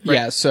everything, right?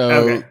 Yeah, so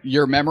Okay.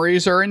 your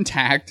memories are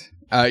intact.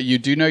 You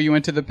do know you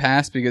went to the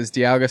past because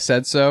Dialga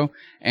said so,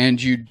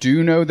 and you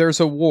do know there's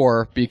a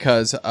war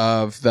because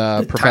of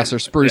the Professor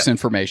Spruce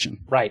information.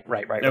 Right.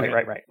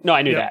 No,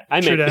 I knew that.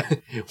 I true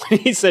meant when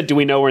he said, "Do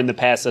we know we're in the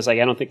past?" I was like,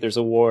 I don't think there's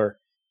a war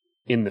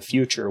in the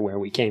future where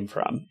we came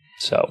from.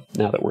 So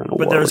now that we're in a war,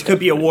 But there could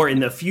be a war in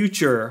the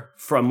future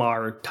from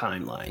our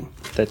timeline.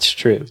 That's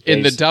true.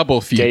 In the double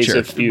Days future.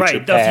 of future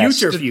Right, the past,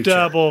 future. The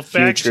double back to the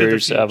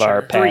futures future. of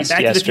our past Back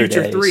to the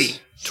Future yesterdays.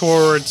 3,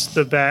 towards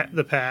the past.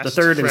 the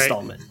third right.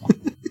 installment.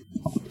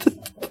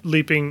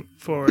 Leaping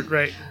forward,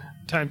 right?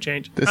 Time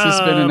change. This has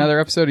been another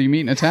episode of You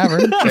Meet in a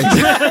Tavern.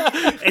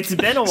 It's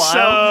been a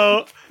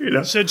while.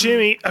 So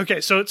Jimmy,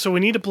 okay, so we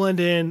need to blend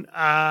in.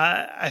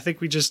 I think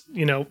we just,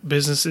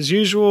 business as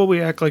usual. We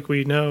act like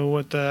we know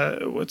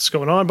what's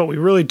going on, but we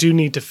really do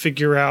need to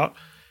figure out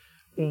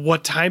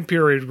what time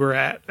period we're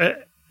at.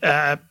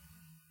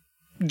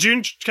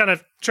 June kind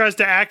of tries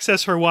to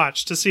access her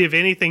watch to see if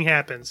anything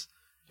happens,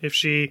 if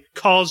she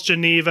calls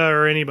Geneva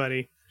or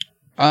anybody.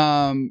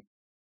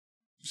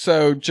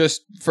 So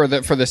just for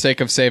the sake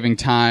of saving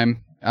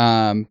time,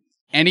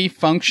 any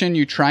function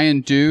you try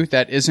and do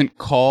that isn't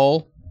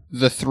call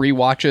the 3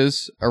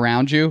 watches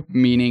around you,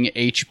 meaning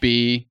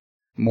HB,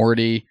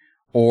 Morty,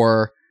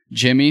 or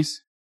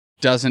Jimmy's,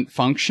 doesn't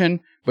function,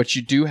 but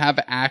you do have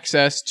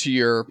access to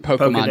your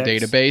Pokemon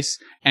Pokedex. database,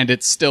 and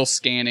it's still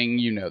scanning.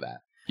 You know that.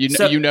 You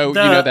So know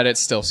that it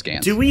still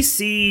scans. Do we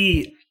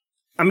see...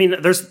 I mean,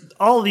 there's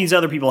all of these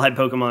other people had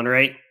Pokemon,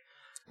 right?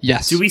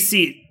 Yes. Do we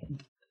see...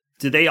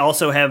 Do they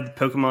also have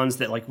Pokemons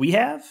that, like, we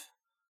have?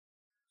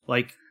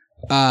 Like...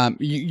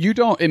 You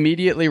don't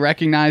immediately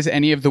recognize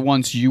any of the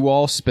ones you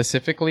all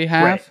specifically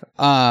have.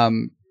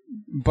 Right.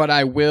 But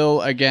I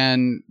will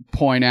again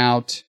point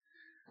out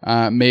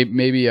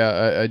maybe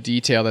a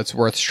detail that's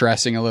worth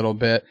stressing a little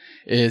bit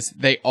is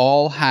they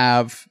all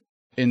have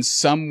in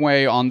some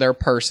way on their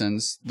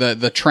persons,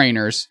 the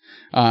trainers,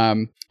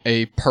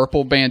 a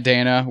purple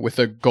bandana with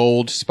a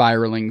gold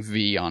spiraling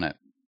V on it.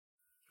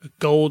 A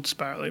gold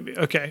spiraling V.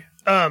 Okay.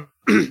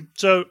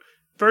 So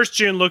first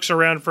June looks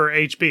around for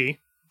HB,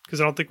 because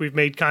I don't think we've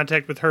made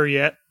contact with her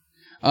yet.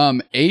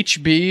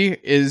 HB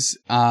is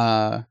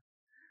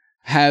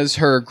has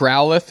her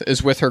Growlithe,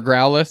 is with her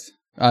Growlithe,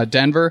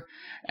 Denver,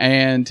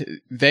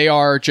 and they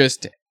are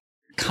just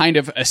kind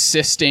of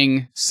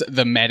assisting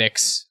the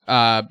medics,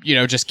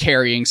 just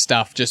carrying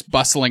stuff, just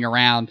bustling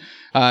around.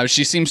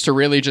 She seems to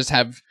really she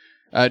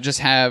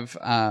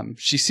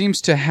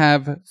seems to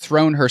have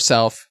thrown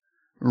herself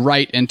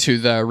right into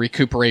the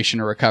recuperation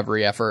or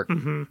recovery effort.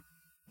 Mm-hmm.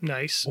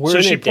 Nice. We're so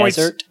in she a points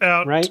desert,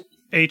 out right?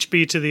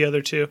 HB to the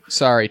other 2.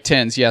 Sorry,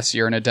 Tins. Yes,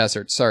 you're in a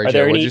desert. Sorry, Are Joe.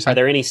 there What'd any you say? Are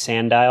there any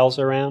Sandiles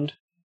around?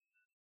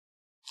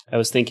 I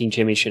was thinking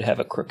Jimmy should have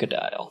a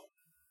Crocodile.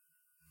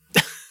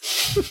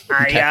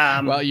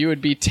 Well, you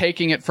would be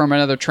taking it from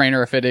another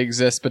trainer if it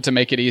exists, but to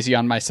make it easy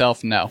on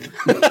myself, no.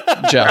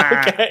 Joe.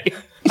 Okay.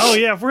 Oh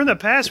yeah, if we're in the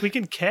past, we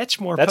can catch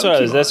more That's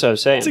Pokemon. what I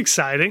was saying. It's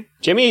exciting.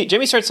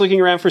 Jimmy starts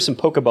looking around for some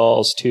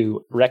Pokeballs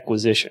to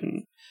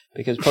requisition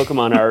because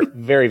Pokemon are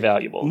very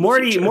valuable. in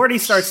the future. Morty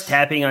starts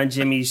tapping on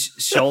Jimmy's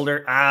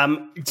shoulder.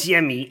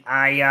 Jimmy,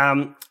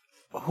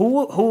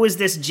 who is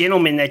this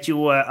gentleman that you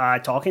were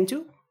talking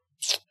to?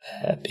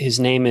 His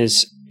name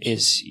is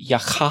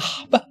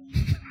Yakab,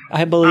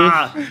 I believe.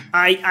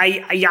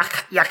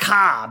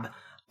 Yakab.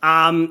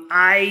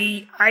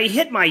 I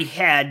hit my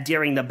head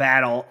during the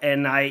battle,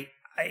 and I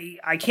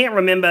can't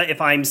remember if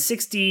I'm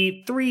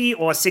 63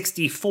 or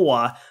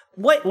 64.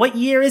 What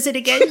year is it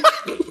again?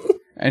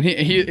 And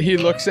he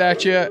looks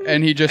at you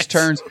and he just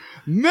turns,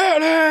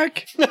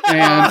 medic!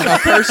 And a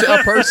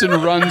person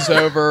runs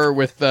over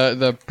with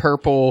the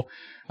purple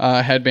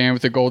headband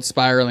with the gold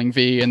spiraling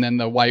V and then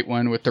the white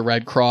one with the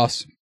red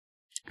cross.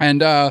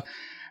 And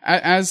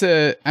as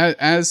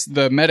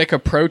the medic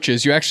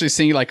approaches, you actually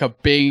see like a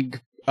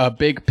big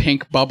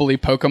pink bubbly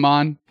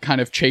Pokemon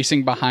kind of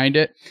chasing behind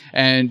it,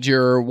 and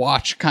your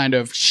watch kind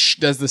of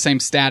does the same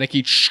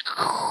staticky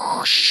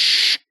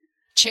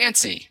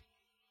Chansey.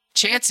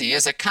 Chansey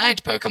is a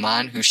kind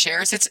Pokemon who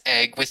shares its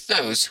egg with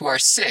those who are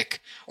sick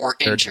or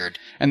injured.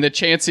 And the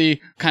Chansey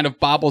kind of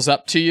bobbles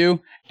up to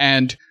you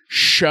and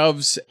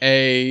shoves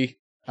a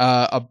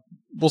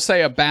we'll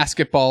say a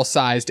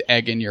basketball-sized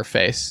egg in your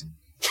face.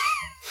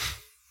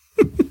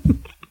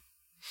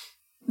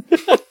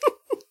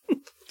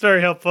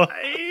 Very helpful.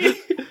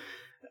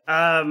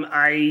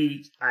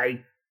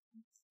 I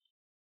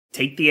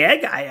take the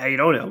egg. I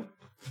don't know.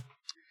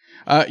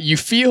 You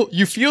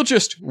feel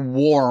just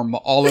warm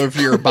all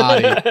over your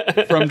body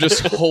from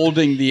just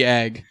holding the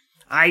egg.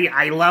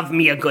 I love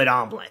me a good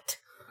omelet.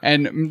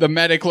 And the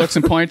medic looks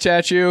and points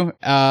at you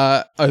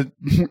and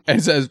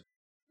says,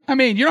 I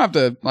mean, you don't have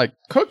to like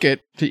cook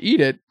it to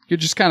eat it. You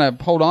just kind of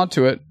hold on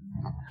to it.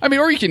 I mean,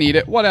 or you can eat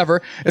it,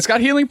 whatever. It's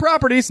got healing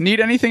properties. Need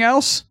anything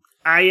else?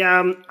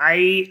 I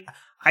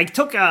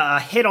took a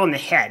hit on the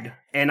head,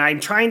 and I'm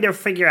trying to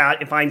figure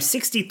out if I'm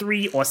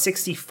 63 or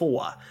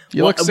 64.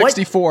 You look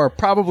 64,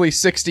 probably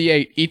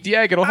 68. Eat the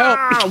egg, it'll help.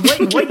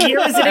 What year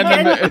is it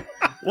again?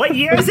 What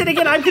year is it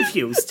again? I'm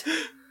confused.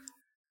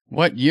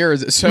 What year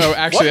is it? So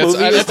actually, What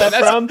movie is that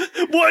from?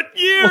 What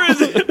year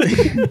is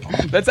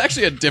it? that's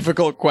actually a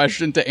difficult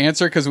question to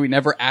answer because we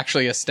never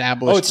actually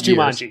established. Oh, it's years.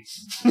 Jumanji.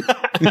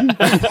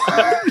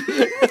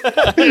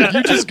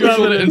 You just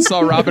Googled it and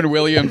saw Robin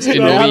Williams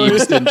in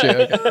Leaves, didn't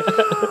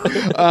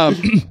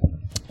you?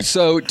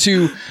 So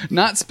to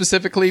not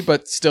specifically,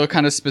 but still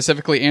kind of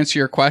specifically answer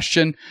your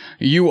question,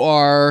 you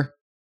are,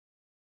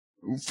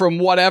 from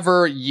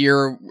whatever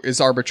year is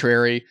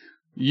arbitrary,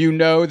 you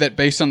know that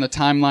based on the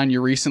timeline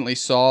you recently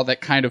saw, that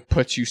kind of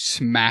puts you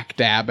smack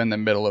dab in the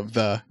middle of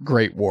the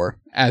Great War,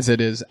 as it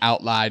is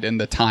outlined in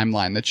the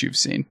timeline that you've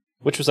seen.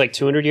 Which was like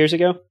 200 years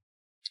ago?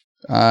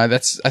 I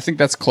think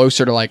that's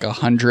closer to like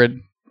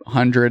 100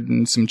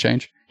 and some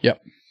change.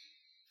 Yep.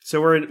 So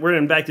we're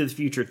in Back to the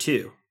Future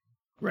 2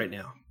 right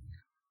now.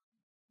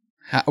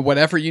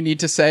 Whatever you need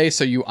to say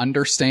so you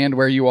understand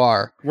where you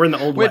are. We're in the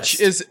Old Which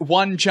West. is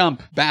one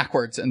jump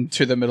backwards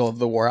into the middle of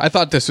the war. I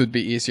thought this would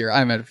be easier.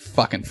 I'm a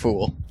fucking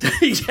fool.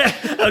 Yeah,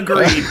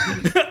 agreed.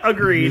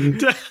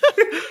 Agreed.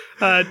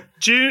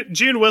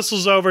 June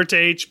whistles over to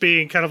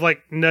HB and kind of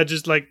like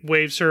nudges, like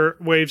waves her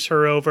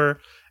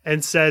over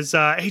and says,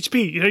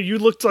 HB, you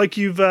looked like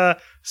you've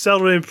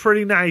settled in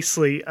pretty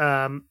nicely.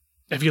 Have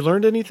you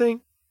learned anything?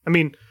 I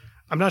mean,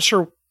 I'm not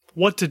sure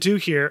what to do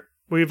here.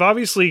 We've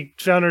obviously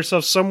found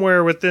ourselves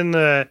somewhere within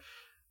the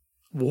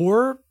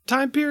war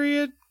time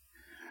period.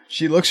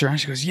 She looks around.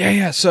 She goes,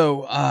 yeah.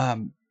 So,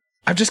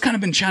 I've just kind of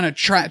been trying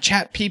to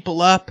chat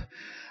people up.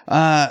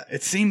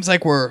 It seems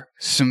like we're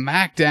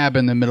smack dab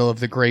in the middle of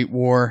the Great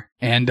War,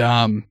 and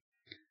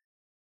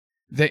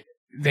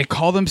they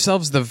call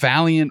themselves the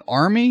Valiant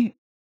Army,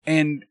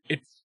 and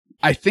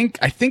I think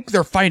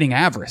they're fighting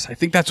Avarice. I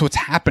think that's what's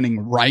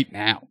happening right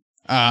now.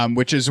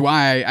 Which is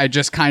why I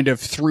just kind of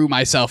threw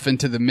myself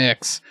into the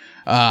mix.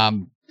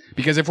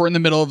 Because if we're in the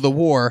middle of the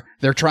war,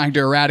 they're trying to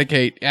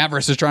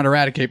Avarice is trying to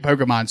eradicate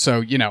Pokemon.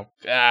 So,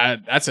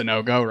 that's a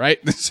no-go, right?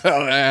 So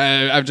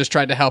I've just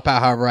tried to help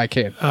out however I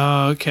can.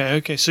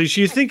 Okay. So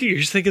you're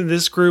thinking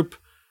this group,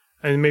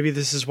 and maybe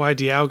this is why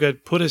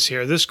Dialga put us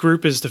here. This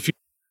group is the future.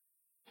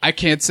 I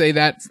can't say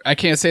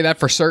that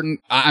for certain.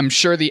 I'm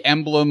sure the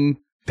emblem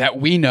that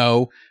we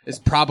know is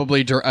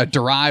probably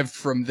derived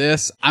from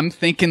this. I'm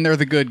thinking they're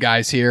the good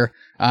guys here.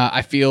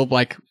 I feel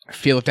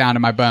it down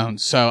in my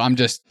bones. So I'm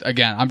just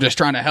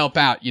trying to help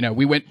out.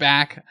 We went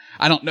back.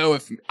 I don't know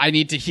if I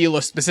need to heal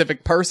a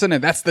specific person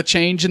and that's the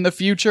change in the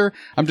future.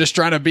 I'm just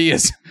trying to be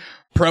as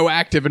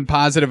proactive and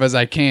positive as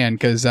I can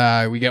because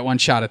we get one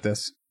shot at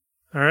this.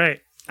 All right.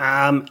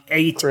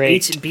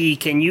 HB,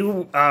 can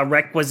you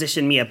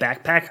requisition me a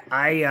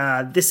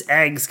backpack? This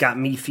egg's got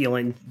me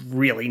feeling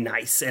really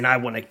nice, and I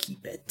want to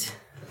keep it.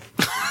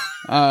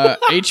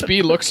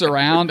 HB looks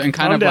around and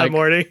kind of down,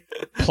 Morty.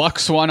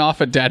 Plucks one off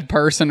a dead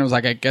person and was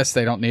like, I guess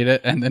they don't need it,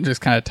 and then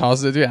just kind of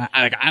tosses it to you.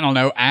 I don't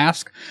know,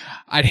 ask.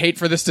 I'd hate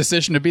for this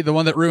decision to be the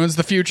one that ruins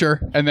the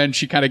future. And then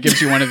she kind of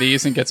gives you one of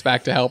these and gets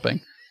back to helping.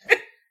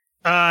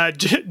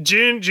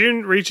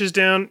 June reaches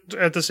down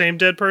at the same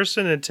dead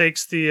person and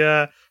takes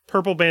the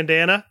purple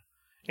bandana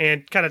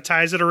and kind of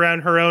ties it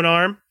around her own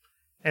arm,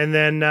 and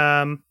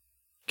then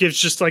gives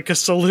just like a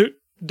salute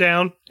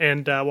down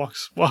and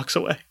walks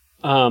away.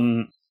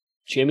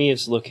 Jimmy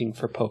is looking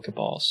for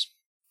Pokeballs.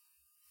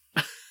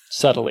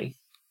 Subtly.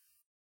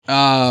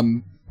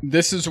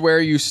 This is where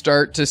you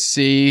start to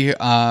see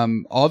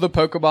all the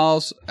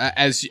Pokeballs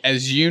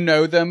as you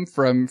know them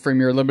from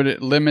your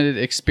limited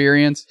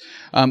experience.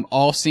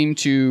 All seem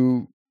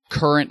to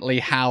currently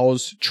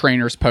house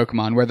trainers'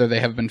 Pokemon, whether they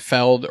have been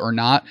felled or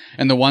not.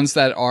 And the ones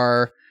that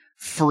are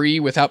free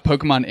without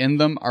Pokemon in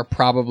them are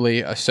probably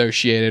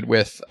associated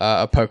with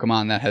a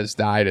Pokemon that has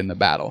died in the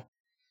battle.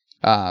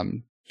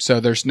 So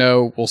there's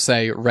no, we'll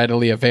say,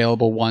 readily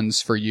available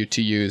ones for you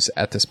to use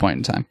at this point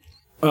in time.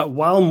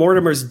 While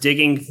Mortimer's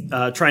digging,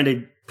 trying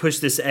to push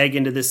this egg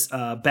into this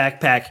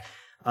backpack,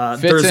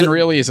 fits in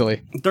real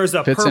easily. There's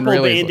a purple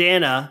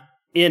bandana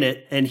in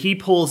it, and he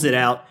pulls it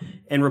out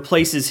and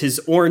replaces his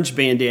orange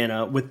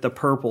bandana with the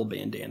purple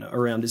bandana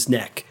around his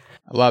neck.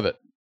 I love it.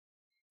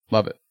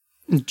 Love it.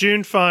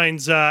 June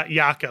finds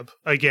Jakob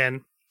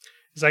again.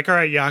 He's like, all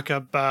right,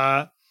 Jakob,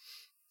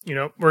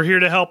 we're here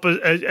to help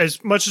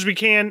as much as we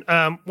can.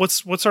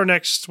 What's our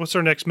next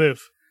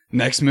move?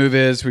 Next move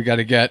is we got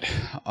to get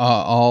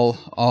all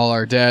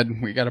our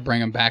dead. We got to bring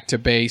them back to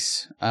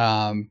base.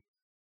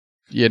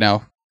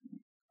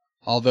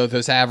 Although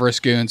those Avarice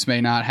goons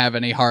may not have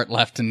any heart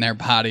left in their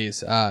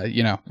bodies,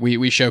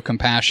 we show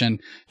compassion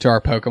to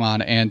our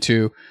Pokemon and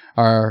to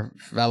our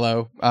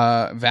fellow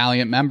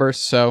Valiant members.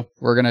 So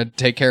we're gonna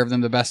take care of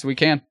them the best we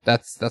can.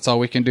 That's all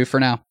we can do for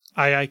now.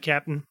 Aye,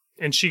 Captain.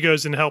 And she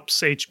goes and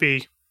helps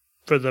HB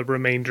for the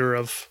remainder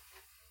of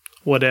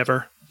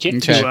whatever.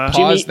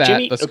 Pause that.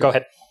 Jimmy, go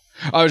ahead.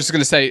 I was just going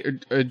to say,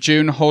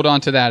 June, hold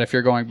on to that if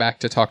you're going back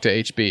to talk to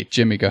HB.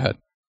 Jimmy, go ahead.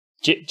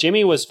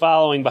 Jimmy was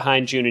following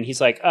behind June, and he's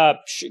like,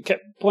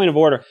 point of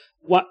order.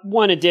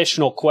 One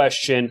additional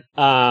question.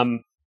 So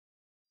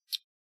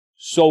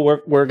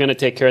we're going to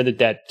take care of the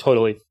dead.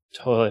 Totally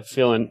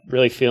feeling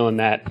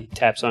that. He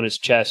taps on his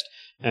chest.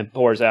 and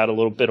pours out a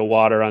little bit of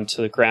water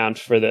onto the ground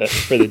for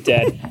the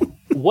dead.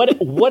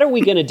 What are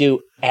we gonna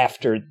do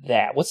after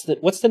that? What's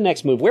the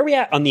next move? Where are we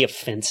at on the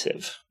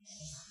offensive?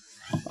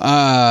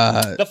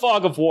 The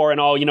fog of war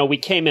and all. We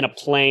came in a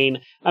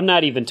plane. I'm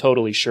not even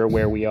totally sure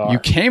where we are. You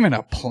came in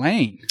a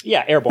plane?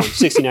 Yeah, airborne.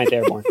 69th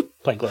Airborne.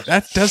 Plane close.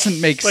 That doesn't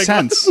make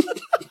sense.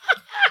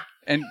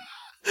 And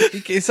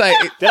it's like,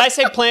 did I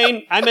say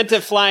plane? I meant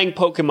a flying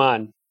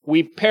Pokemon.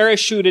 We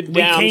parachuted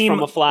down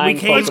from a flying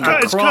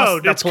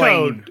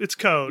Pokemon. It's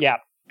code. Yeah.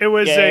 It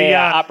was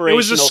operational it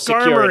was a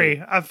Skarmory.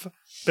 security. I've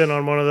been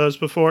on one of those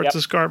before. Yep.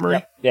 It's a Skarmory.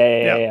 Yep.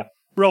 Yeah.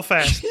 Real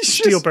fast.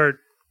 Steelbird.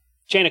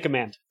 Chain of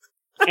command.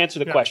 Answer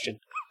the question,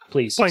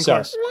 please. Plain Sir,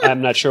 close.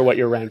 I'm not sure what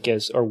your rank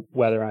is or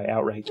whether I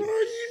outrank you.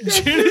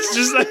 June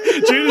is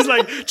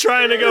like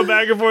trying to go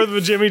back and forth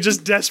with Jimmy,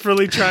 just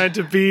desperately trying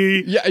to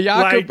be.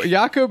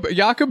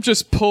 Jakob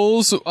just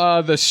pulls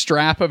the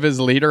strap of his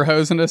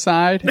lederhosen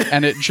aside,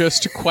 and it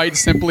just quite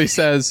simply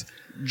says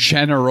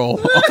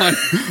 "General"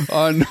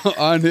 on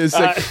his.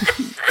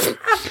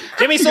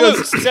 Jimmy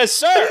salutes. Says,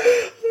 "Sir,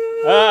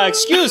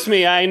 excuse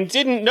me, I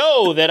didn't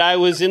know that I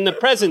was in the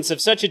presence of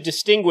such a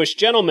distinguished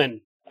gentleman."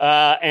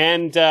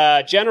 And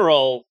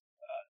General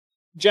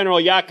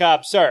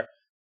Jakob, sir,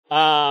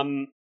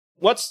 well,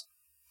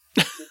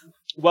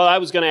 I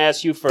was going to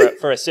ask you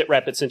for a sit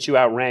rep, and since you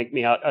outranked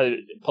me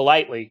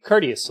politely,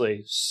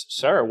 courteously,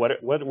 sir,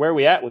 where are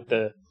we at with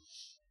the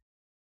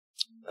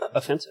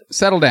offensive?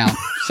 Settle down,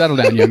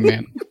 young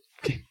man.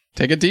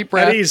 Take a deep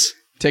breath. At ease.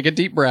 Take a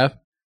deep breath.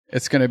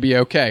 It's going to be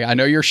okay. I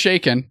know you're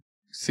shaking.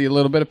 See a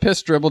little bit of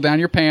piss dribble down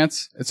your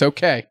pants. It's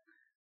okay.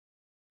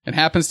 It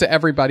happens to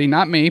everybody,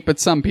 not me, but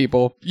some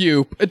people.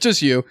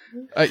 Just you.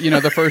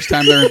 The first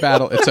time they're in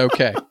battle, it's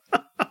okay.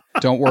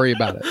 Don't worry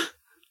about it.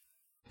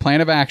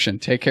 Plan of action.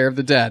 Take care of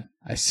the dead.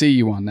 I see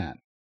you on that.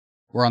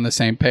 We're on the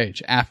same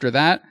page. After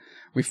that,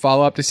 we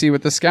follow up to see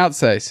what the scouts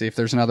say, see if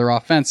there's another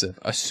offensive.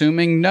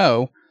 Assuming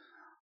no,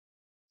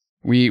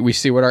 we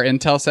see what our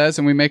intel says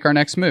and we make our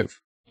next move.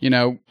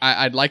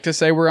 I'd like to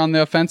say we're on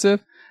the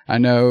offensive. I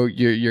know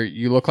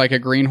you look like a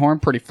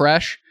greenhorn, pretty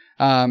fresh.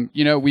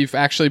 We've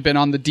actually been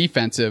on the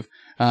defensive,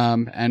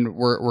 and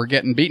we're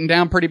getting beaten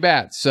down pretty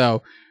bad.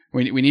 So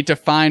we need to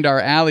find our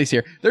allies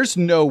here. There's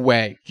no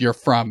way you're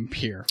from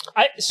here.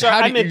 I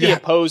meant the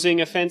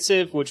opposing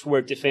offensive, which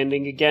we're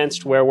defending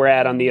against, where we're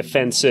at on the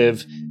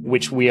offensive,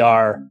 which we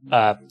are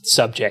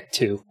subject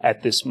to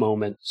at this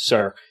moment,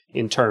 sir,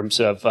 in terms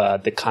of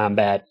the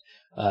combat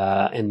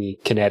and the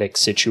kinetic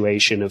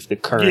situation of the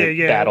current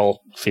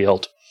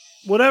battlefield.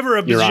 Whatever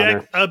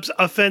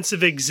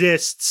offensive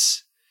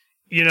exists.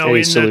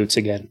 He salutes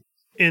again.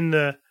 In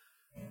the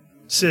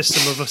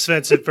system of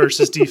offensive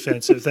versus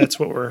defensive, that's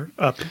what we're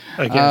up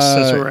against.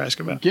 That's what we're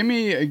asking about. Give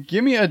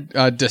me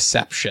a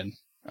deception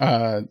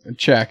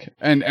check,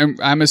 and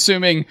I'm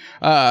assuming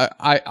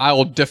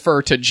I'll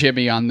defer to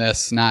Jimmy on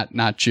this,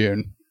 not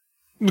June.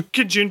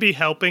 Could June be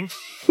helping?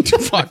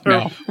 Fuck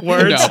no.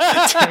 Words.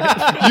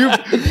 No.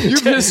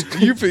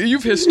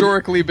 You've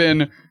historically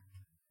been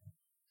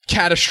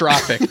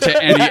catastrophic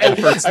to any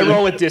efforts. I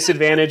roll with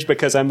disadvantage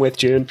because I'm with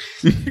June.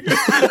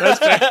 That's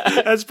fair.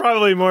 That's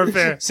probably more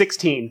fair.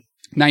 16.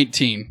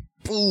 19.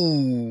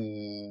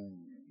 Ooh.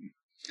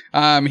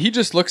 He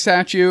just looks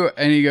at you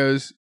and he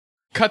goes,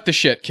 "Cut the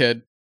shit,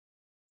 kid.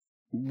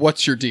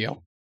 What's your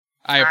deal?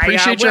 I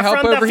appreciate your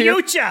help over here."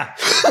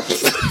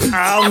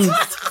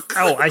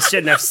 I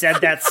shouldn't have said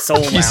that so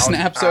loud. He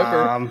snaps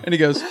over and he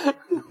goes,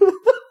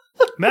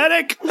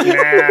 "Medic!"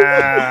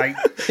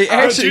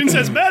 June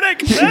says,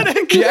 "Medic!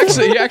 Medic!"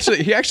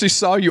 He actually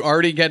saw you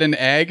already get an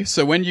egg.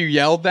 So when you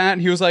yelled that,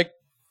 he was like,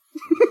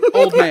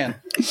 "Old man,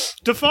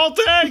 default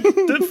egg,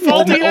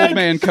 default egg. Old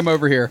man, come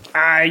over here."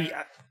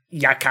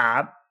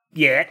 Jakob.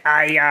 Yeah.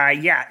 How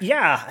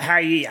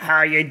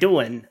you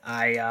doing?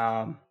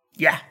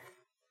 Yeah.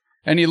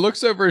 And he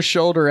looks over his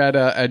shoulder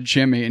at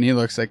Jimmy, and he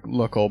looks like,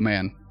 "Look, old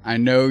man, I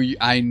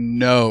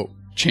know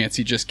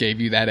Chansey just gave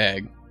you that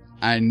egg.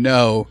 I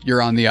know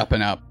you're on the up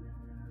and up.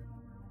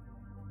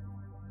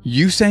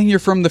 You saying you're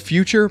from the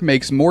future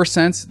makes more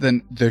sense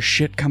than the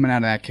shit coming out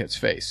of that kid's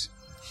face.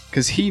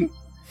 Because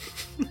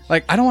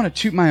I don't want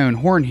to toot my own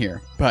horn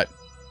here, but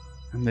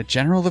I'm the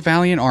general of the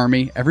Valiant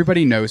Army.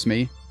 Everybody knows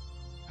me.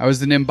 I was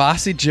the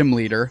Nimbasi gym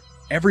leader.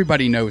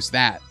 Everybody knows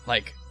that.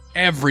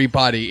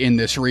 Everybody in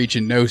this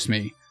region knows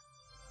me.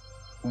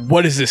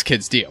 What is this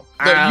kid's deal?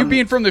 You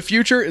being from the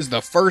future is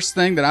the first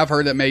thing that I've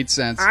heard that made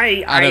sense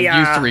out of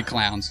you three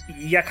clowns.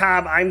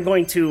 Jakob, I'm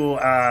going to,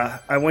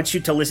 I want you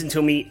to listen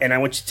to me, and I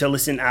want you to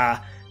listen,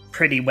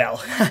 pretty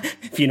well,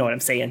 if you know what I'm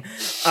saying.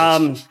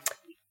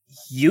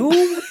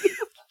 You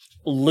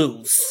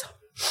lose.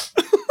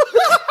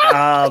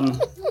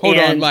 Hold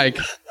on, like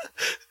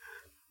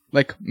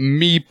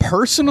me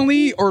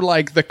personally, or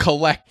like the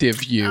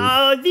collective you?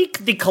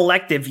 The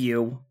collective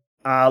you.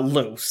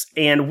 Loose,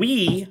 and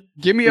we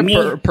give me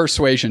a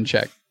persuasion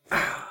check.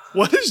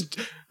 What is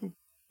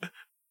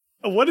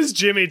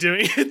Jimmy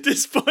doing at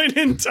this point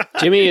in time?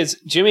 Jimmy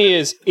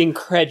is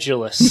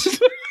incredulous.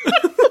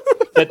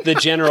 that the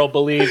general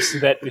believes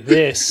that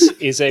this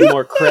is a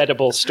more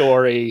credible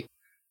story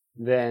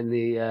than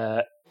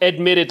the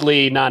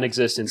admittedly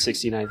non-existent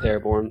 69th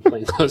Airborne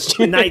plainclothes.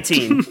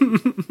 19.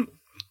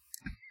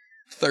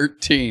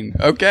 13.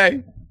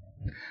 Okay.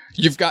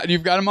 You've got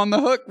him on the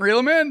hook. Reel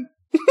him in.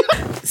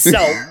 So,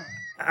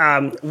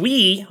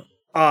 we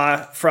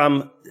are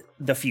from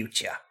the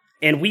future,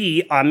 and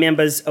we are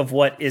members of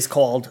what is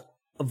called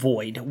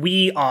Void.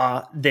 We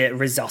are the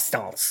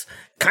Resistance.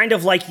 Kind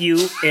of like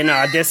you in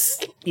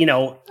this,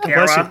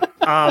 era.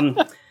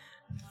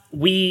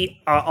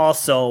 We are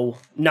also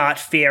not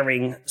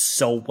faring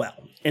so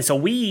well. And so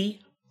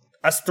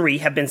us three,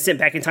 have been sent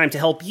back in time to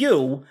help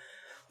you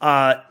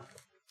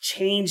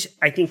change,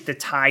 I think, the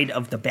tide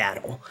of the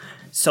battle.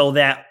 So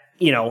that,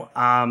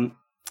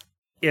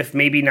 if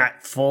maybe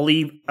not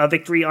fully a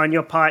victory on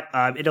your part,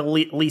 it'll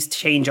at least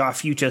change our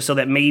future so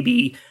that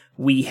maybe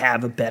we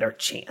have a better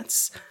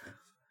chance.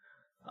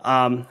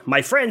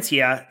 My friends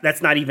here,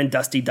 that's not even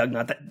Dusty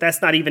Dugnut.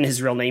 That's not even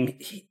his real name.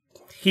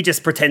 He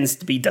just pretends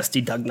to be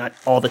Dusty Dugnut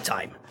all the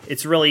time.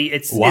 It's really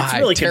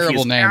terrible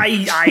confusing. name.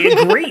 I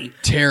agree.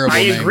 Terrible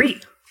I name.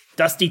 agree.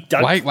 Dusty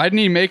Dugnut. Why didn't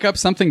he make up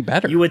something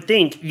better? You would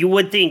think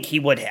he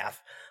would have.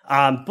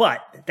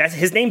 But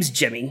his name's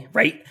Jimmy,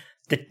 right?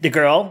 The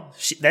girl,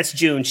 that's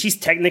June. She's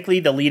technically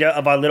the leader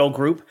of our little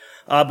group,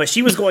 but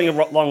she was going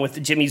along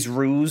with Jimmy's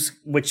ruse,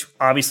 which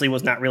obviously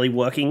was not really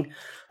working.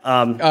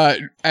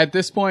 At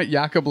this point,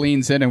 Jakob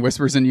leans in and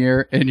whispers in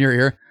your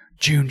ear,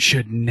 June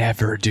should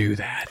never do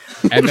that.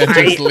 And then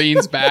just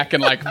leans back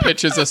and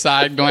pitches a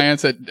side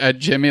glance at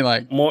Jimmy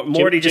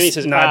Morty just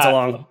says, nods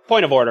along.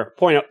 Point of order.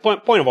 Point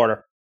of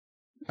order.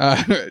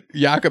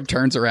 Jakob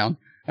turns around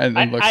and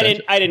then looks at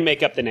you. I didn't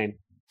make up the name.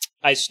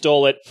 I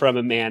stole it from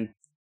a man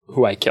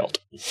who I killed.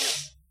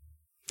 He's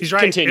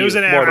right. Continue, it was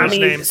an Mortar. Avarice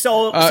name.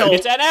 So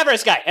it's an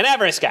Avarice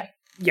guy.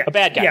 Yeah, a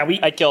bad guy. Yeah,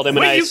 I killed him.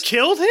 Wait, you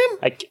killed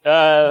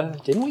him?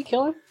 Didn't we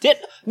kill him?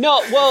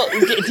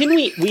 Didn't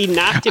we? We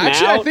knocked him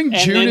Actually, out. I think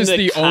and June then is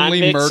the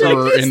only convicts-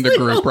 murderer in the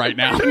group right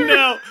now.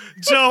 No.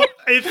 So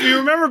if you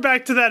remember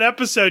back to that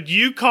episode,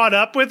 you caught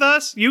up with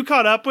us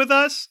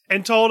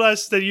and told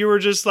us that you were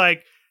just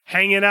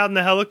hanging out in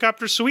the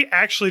helicopter. So we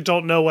actually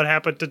don't know what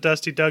happened to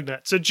Dusty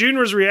Dugnut. So June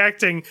was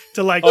reacting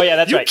to oh yeah,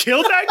 that's you right.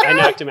 Killed that guy? I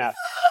knocked him out.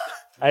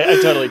 I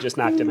totally just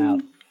knocked him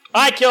out.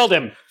 I killed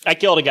him. I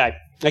killed a guy.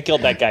 I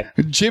killed that guy.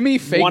 Jimmy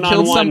fake killed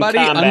One-on-one somebody,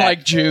 combat.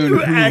 unlike June,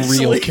 who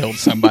real killed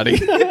somebody.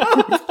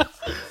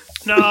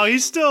 No,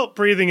 he's still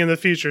breathing in the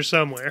future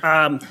somewhere.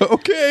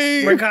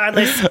 Okay.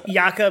 Regardless,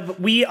 Jakob,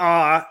 we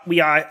are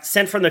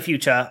sent from the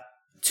future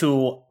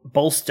to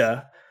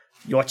bolster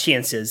your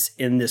chances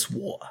in this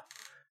war.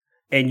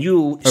 And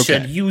you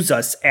should use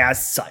us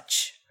as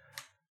such.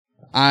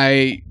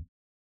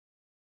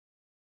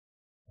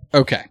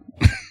 Okay.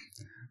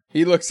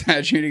 He looks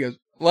at you and he goes,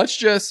 let's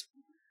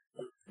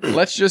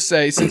just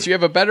say, since you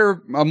have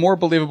a more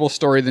believable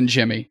story than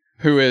Jimmy,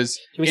 who is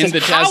Jimmy in says, the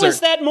desert. How is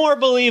that more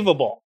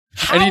believable?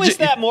 How is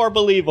that more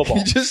believable?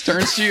 He just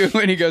turns to you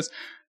and he goes,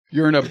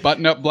 you're in a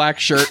button-up black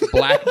shirt,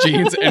 black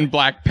jeans, and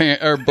black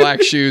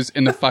shoes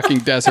in the fucking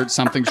desert.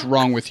 Something's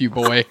wrong with you,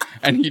 boy.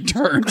 And he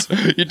turns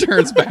back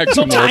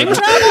to time Mortimer.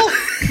 travel?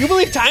 You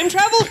believe time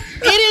travel?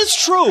 It is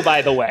true,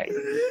 by the way.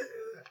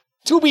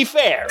 To be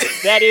fair,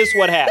 that is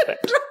what happened.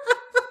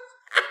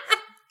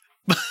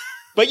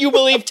 But you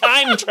believe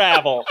time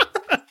travel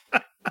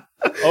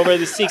over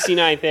the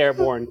 69th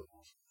Airborne.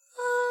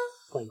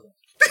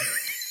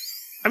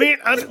 I mean,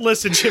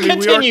 listen, Jimmy,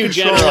 Continue, we are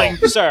controlling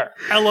General, sir.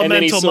 elemental and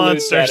then he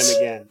salutes monsters. at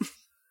him again.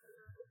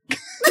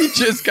 He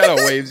just kind of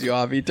waves you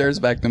off. He turns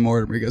back to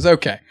Mortimer. He goes,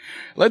 okay,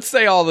 let's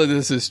say all of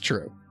this is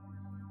true.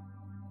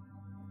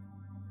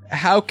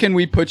 How can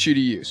we put you to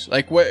use?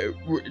 What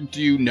do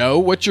you know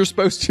what you're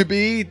supposed to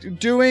be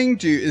doing?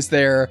 Is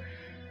there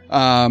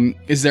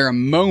a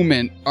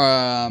moment?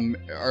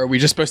 Are we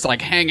just supposed to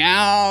hang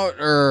out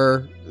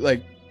or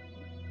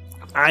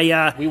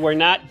I We were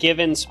not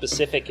given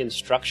specific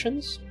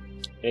instructions.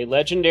 A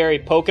legendary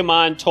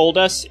Pokemon told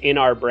us in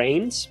our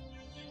brains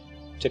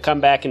to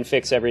come back and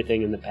fix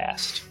everything in the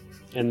past.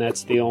 And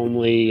that's the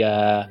only,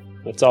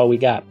 that's all we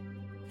got.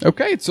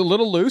 Okay, it's a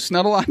little loose.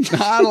 Not a lot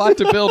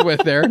to build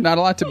with there.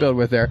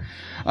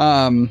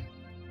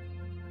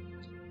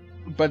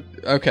 But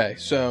okay,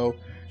 so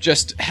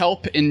just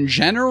help in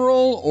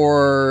general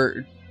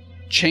or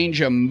change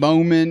a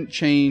moment,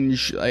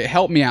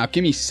 help me out.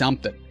 Give me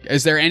something.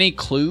 Is there any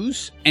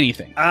clues?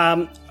 Anything?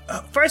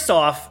 First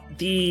off,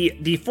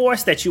 the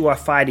force that you are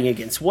fighting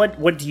against,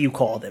 what do you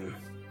call them?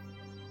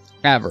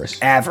 Avarice.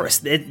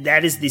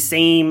 That is the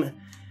same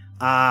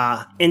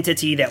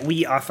entity that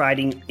we are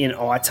fighting in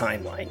our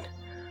timeline.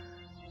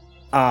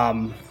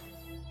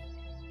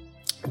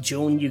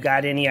 June, you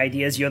got any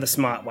ideas? You're the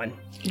smart one.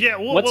 Yeah,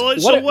 What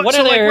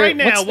right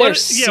now, what's their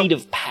seat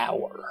of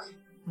power?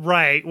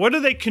 Right. What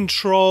do they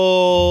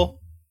control?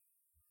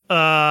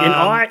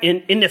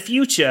 In the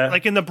future,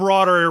 In the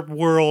broader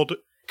world. in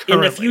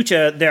Currently. the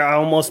future, there are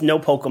almost no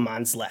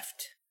Pokemons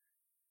left.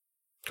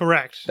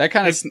 Correct. That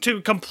kind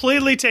of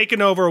completely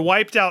taken over,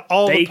 wiped out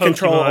all the Pokemon. They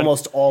control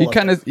almost all of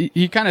them.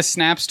 He kind of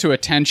snaps to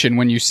attention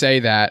when you say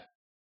that.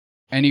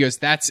 And he goes,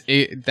 that's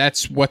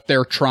what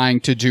they're trying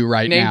to do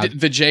right now.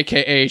 The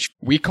JKH,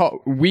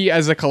 we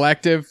as a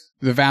collective,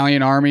 the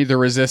Valiant Army, the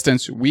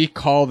Resistance, we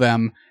call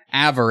them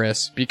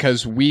Avarice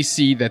because we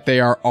see that they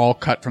are all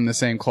cut from the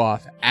same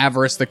cloth.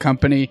 Avarice, the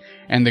company,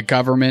 and the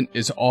government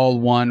is all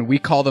one. We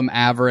call them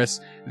Avarice.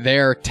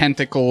 Their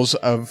tentacles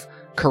of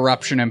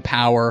corruption and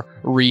power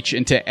reach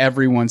into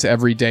everyone's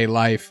everyday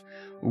life.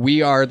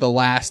 We are the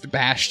last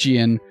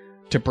bastion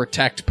to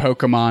protect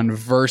Pokemon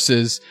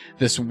versus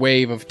this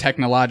wave of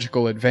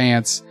technological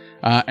advance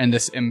and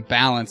this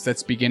imbalance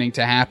that's beginning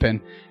to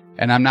happen.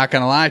 And I'm not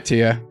going to lie to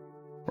you,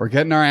 we're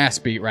getting our ass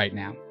beat right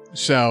now.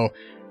 So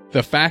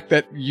the fact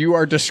that you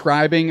are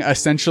describing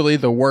essentially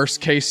the worst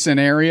case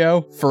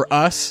scenario for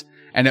us,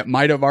 and it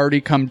might have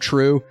already come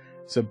true,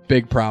 it's a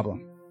big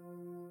problem.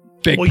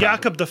 Well,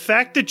 Jakob, the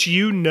fact that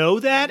you know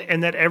that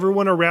and that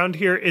everyone around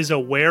here is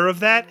aware of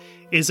that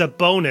is a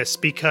bonus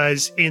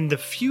because in the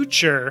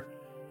future,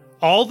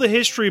 all the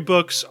history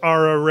books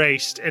are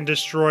erased and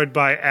destroyed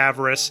by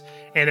Avarice,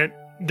 and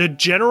the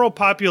general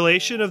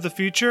population of the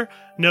future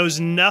knows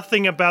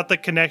nothing about the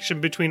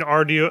connection between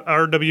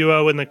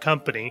RWO and the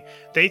company.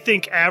 They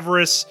think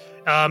Avarice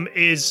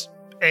is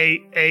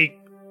a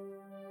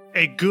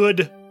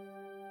good,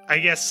 I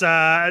guess,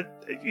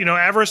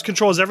 Avarice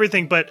controls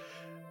everything, but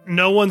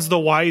no one's the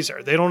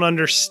wiser. They don't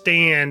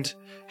understand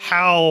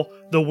how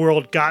the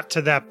world got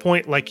to that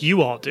point like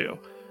you all do.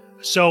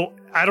 So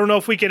I don't know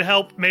if we can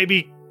help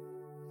maybe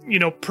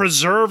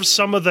preserve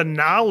some of the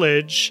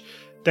knowledge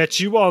that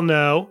you all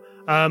know.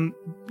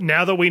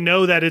 Now that we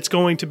know that it's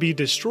going to be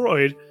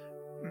destroyed,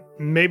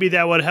 maybe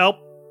that would help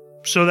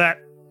so that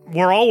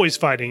we're always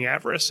fighting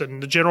Avarice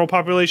and the general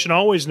population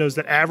always knows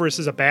that Avarice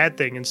is a bad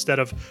thing instead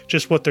of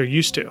just what they're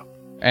used to.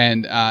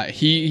 And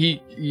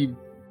he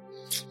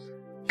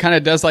kind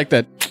of does like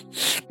that,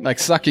 like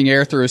sucking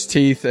air through his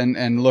teeth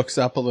and looks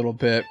up a little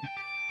bit,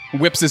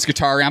 whips his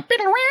guitar around,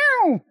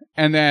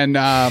 and then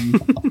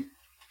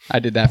I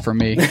did that for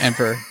me and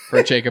for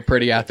Jacob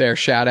Pretty out there.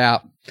 Shout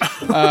out.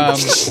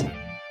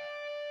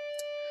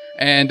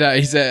 And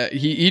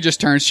he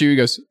just turns to you. He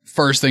goes,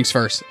 first things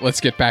first,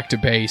 let's get back to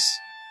base.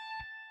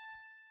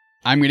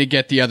 I'm going to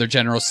get the other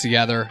generals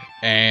together,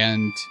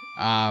 and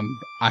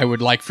I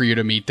would like for you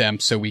to meet them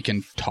so we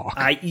can talk.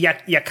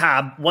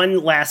 Jakob,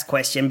 one last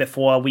question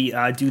before we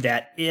do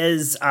that.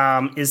 Is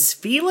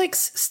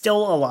Felix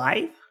still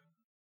alive?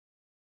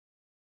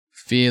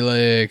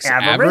 Felix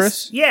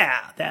Avarice? Yeah,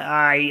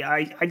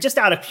 I just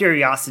out of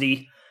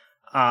curiosity,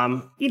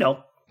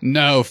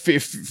 No,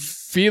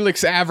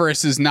 Felix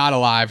Avarice is not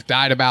alive.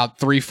 Died about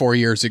 3-4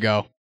 years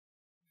ago.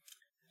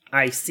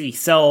 I see.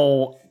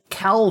 So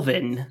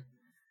Calvin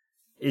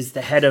is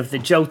the head of the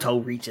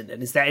Johto region.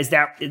 And has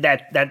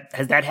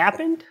that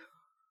happened?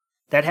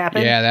 That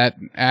happened? Yeah,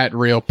 that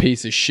real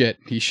piece of shit.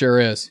 He sure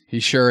is.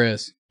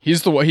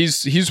 He's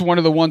one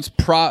of the ones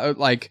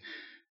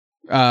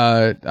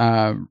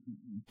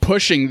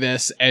pushing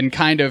this and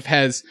kind of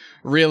has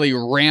really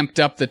ramped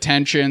up the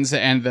tensions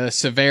and the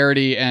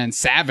severity and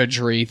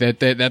savagery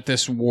that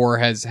this war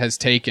has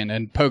taken,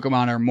 and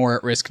Pokemon are more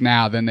at risk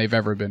now than they've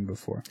ever been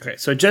before. Okay,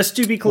 so just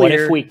to be clear, what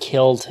if we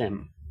killed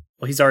him?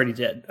 Well, he's already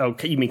dead. Oh,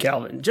 you mean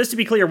Calvin? Just to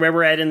be clear, where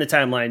we're at in the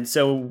timeline.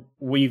 So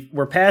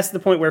we're past the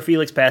point where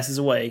Felix passes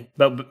away,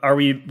 but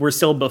we're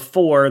still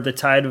before the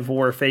tide of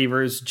war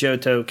favors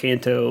Johto,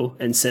 Kanto,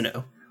 and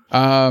Sinnoh.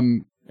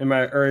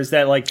 Or is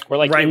that like we're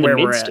like right in the where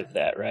midst we're at? Of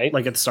that, right?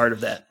 Like at the start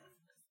of that.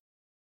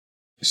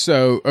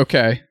 So,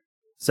 okay.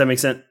 Does that make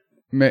sense?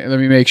 Let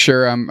me make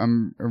sure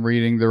I'm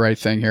reading the right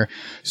thing here.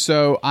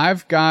 So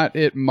I've got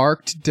it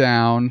marked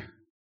down.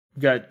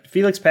 We've got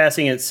Felix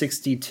passing at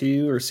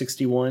 62 or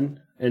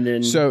 61, and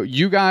then. So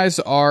you guys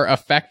are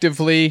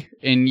effectively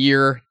in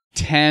year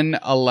 10,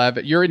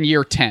 11. You're in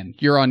year 10.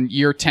 You're on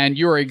year 10.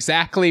 You are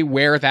exactly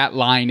where that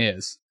line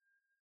is.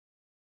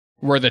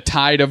 Where the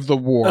tide of the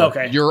war.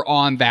 Okay. You're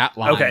on that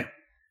line. Okay.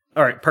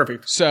 All right.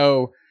 Perfect.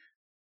 So,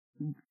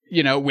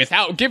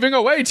 without giving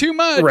away too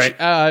much, right.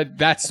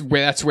 That's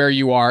where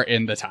you are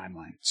in the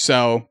timeline.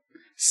 So,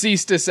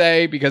 cease to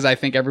say, because I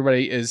think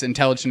everybody is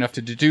intelligent enough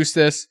to deduce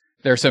this,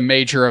 there's a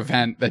major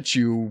event that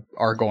you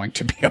are going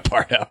to be a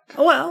part of.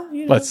 Well,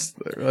 let's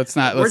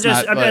not. I'm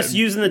just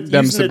using the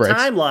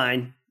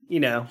timeline.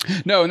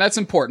 No, and that's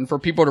important for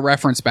people to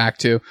reference back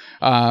to.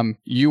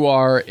 You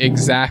are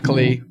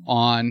exactly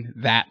on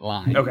that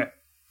line. Okay.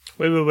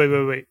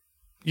 Wait.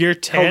 Year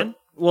 10?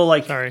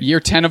 Well, sorry. Year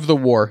 10 of the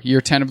war.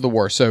 Year 10 of the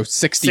war. So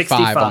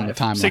 65 on the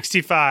timeline.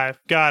 65.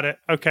 Got it.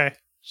 Okay.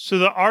 So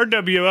the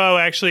RWO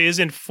actually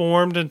isn't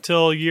formed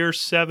until year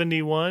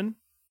 71?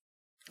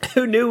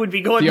 Who knew would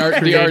be going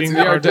back? The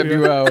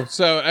RWO.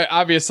 So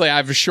obviously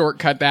I've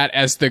shortcut that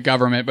as the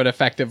government, but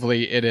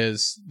effectively it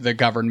is the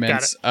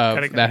governments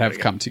that have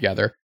come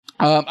together.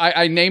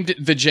 I named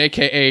it the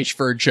JKH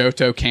for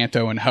Johto,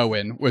 Kanto, and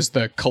Hoenn was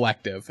the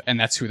collective, and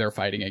that's who they're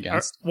fighting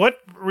against. What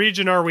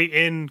region are we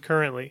in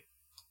currently?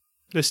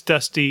 This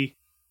dusty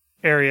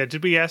area.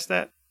 Did we ask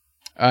that?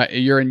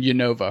 You're in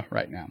Unova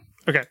right now.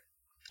 Okay.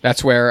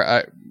 That's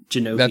where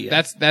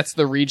Genovia. that's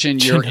the region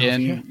you're Genovia.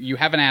 in. You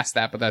haven't asked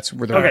that, but that's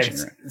where the region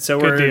you're in. So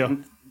Good deal.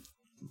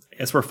 I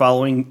guess we're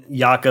following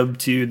Jakob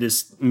to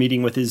this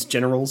meeting with his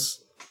generals.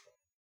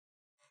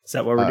 Is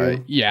that what we're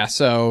doing? Yeah.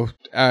 So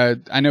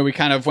I know we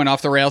kind of went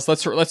off the rails.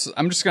 Let's.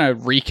 I'm just gonna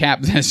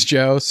recap this,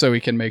 Joe, so we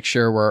can make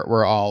sure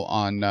we're all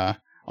on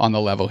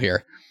the level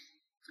here.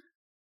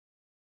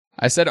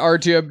 I said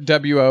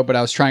RWO, but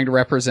I was trying to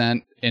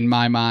represent, in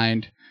my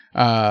mind,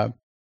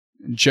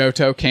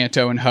 Johto,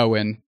 Kanto, and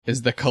Hoenn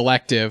is the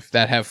collective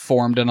that have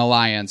formed an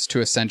alliance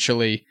to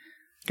essentially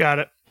Got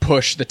it.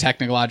 push the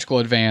technological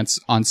advance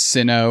on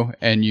Sinnoh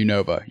and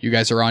Unova. You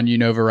guys are on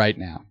Unova right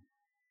now.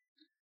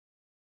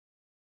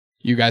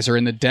 You guys are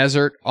in the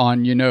desert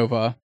on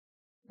Unova,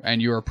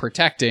 and you are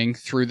protecting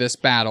through this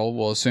battle.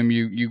 We'll assume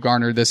you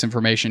garnered this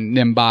information,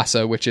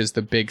 Nimbasa, which is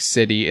the big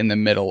city in the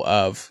middle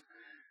of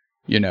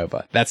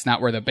Unova. That's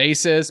not where the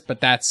base is, but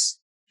that's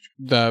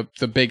the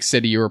big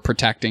city you were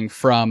protecting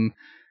from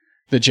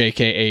the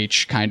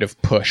JKH kind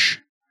of push.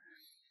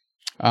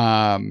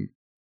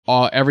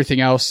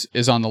 Everything else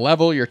is on the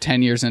level. You're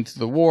 10 years into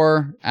the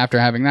war after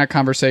having that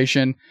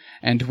conversation,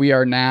 and we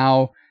are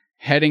now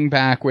heading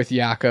back with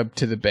Jakob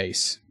to the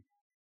base.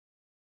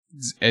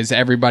 Is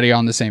everybody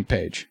on the same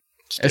page?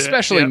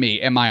 Especially Yep.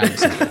 me. Am I on the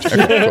same page?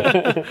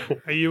 Okay, cool.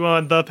 Are you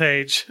on the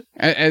page?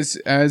 As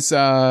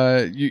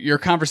your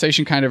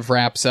conversation kind of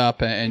wraps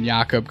up, and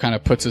Jakob kind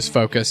of puts his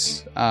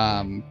focus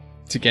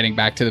to getting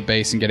back to the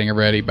base and getting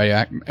everybody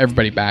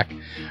back.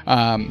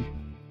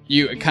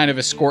 You kind of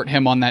escort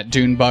him on that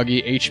dune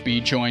buggy.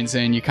 HB joins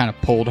in. You kind of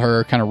pulled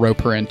her, kind of rope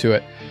her into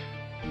it,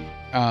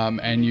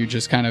 and you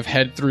just kind of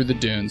head through the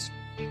dunes.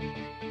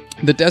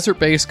 The desert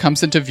base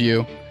comes into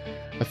view.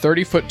 The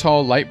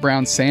 30-foot-tall, light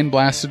brown,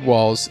 sand-blasted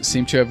walls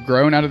seem to have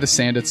grown out of the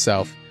sand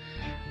itself.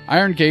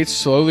 Iron gates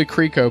slowly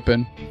creak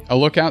open, a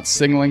lookout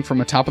signaling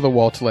from atop of the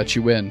wall to let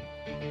you in.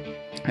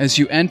 As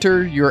you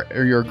enter,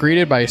 you're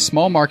greeted by a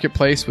small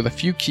marketplace with a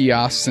few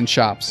kiosks and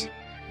shops.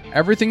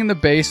 Everything in the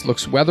base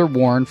looks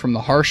weather-worn from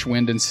the harsh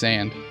wind and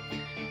sand.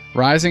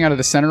 Rising out of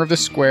the center of the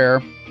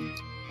square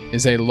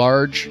is a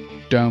large,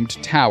 domed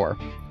tower.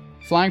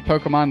 Flying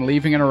Pokemon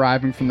leaving and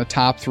arriving from the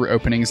top through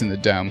openings in the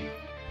dome.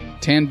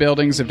 Tan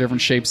buildings of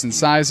different shapes and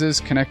sizes,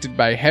 connected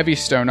by heavy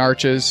stone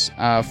arches,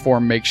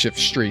 form makeshift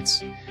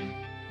streets.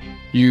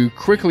 You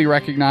quickly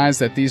recognize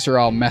that these are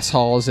all mess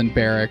halls and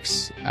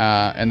barracks,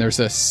 and there's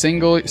a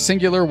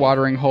singular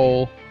watering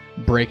hole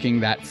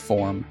breaking that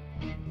form.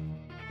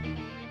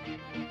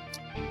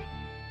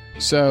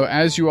 So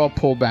as you all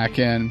pull back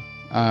in,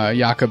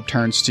 Jakob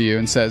turns to you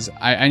and says,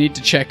 I need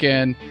to check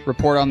in,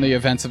 report on the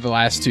events of the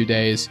last 2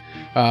 days.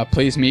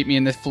 Please meet me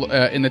in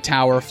the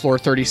tower, floor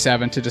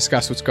 37, to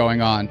discuss what's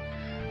going on.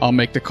 I'll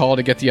make the call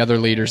to get the other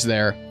leaders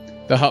there.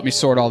 They'll help me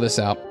sort all this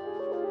out.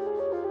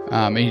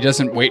 And he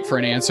doesn't wait for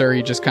an answer.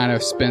 He just kind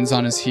of spins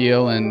on his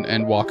heel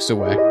and walks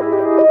away.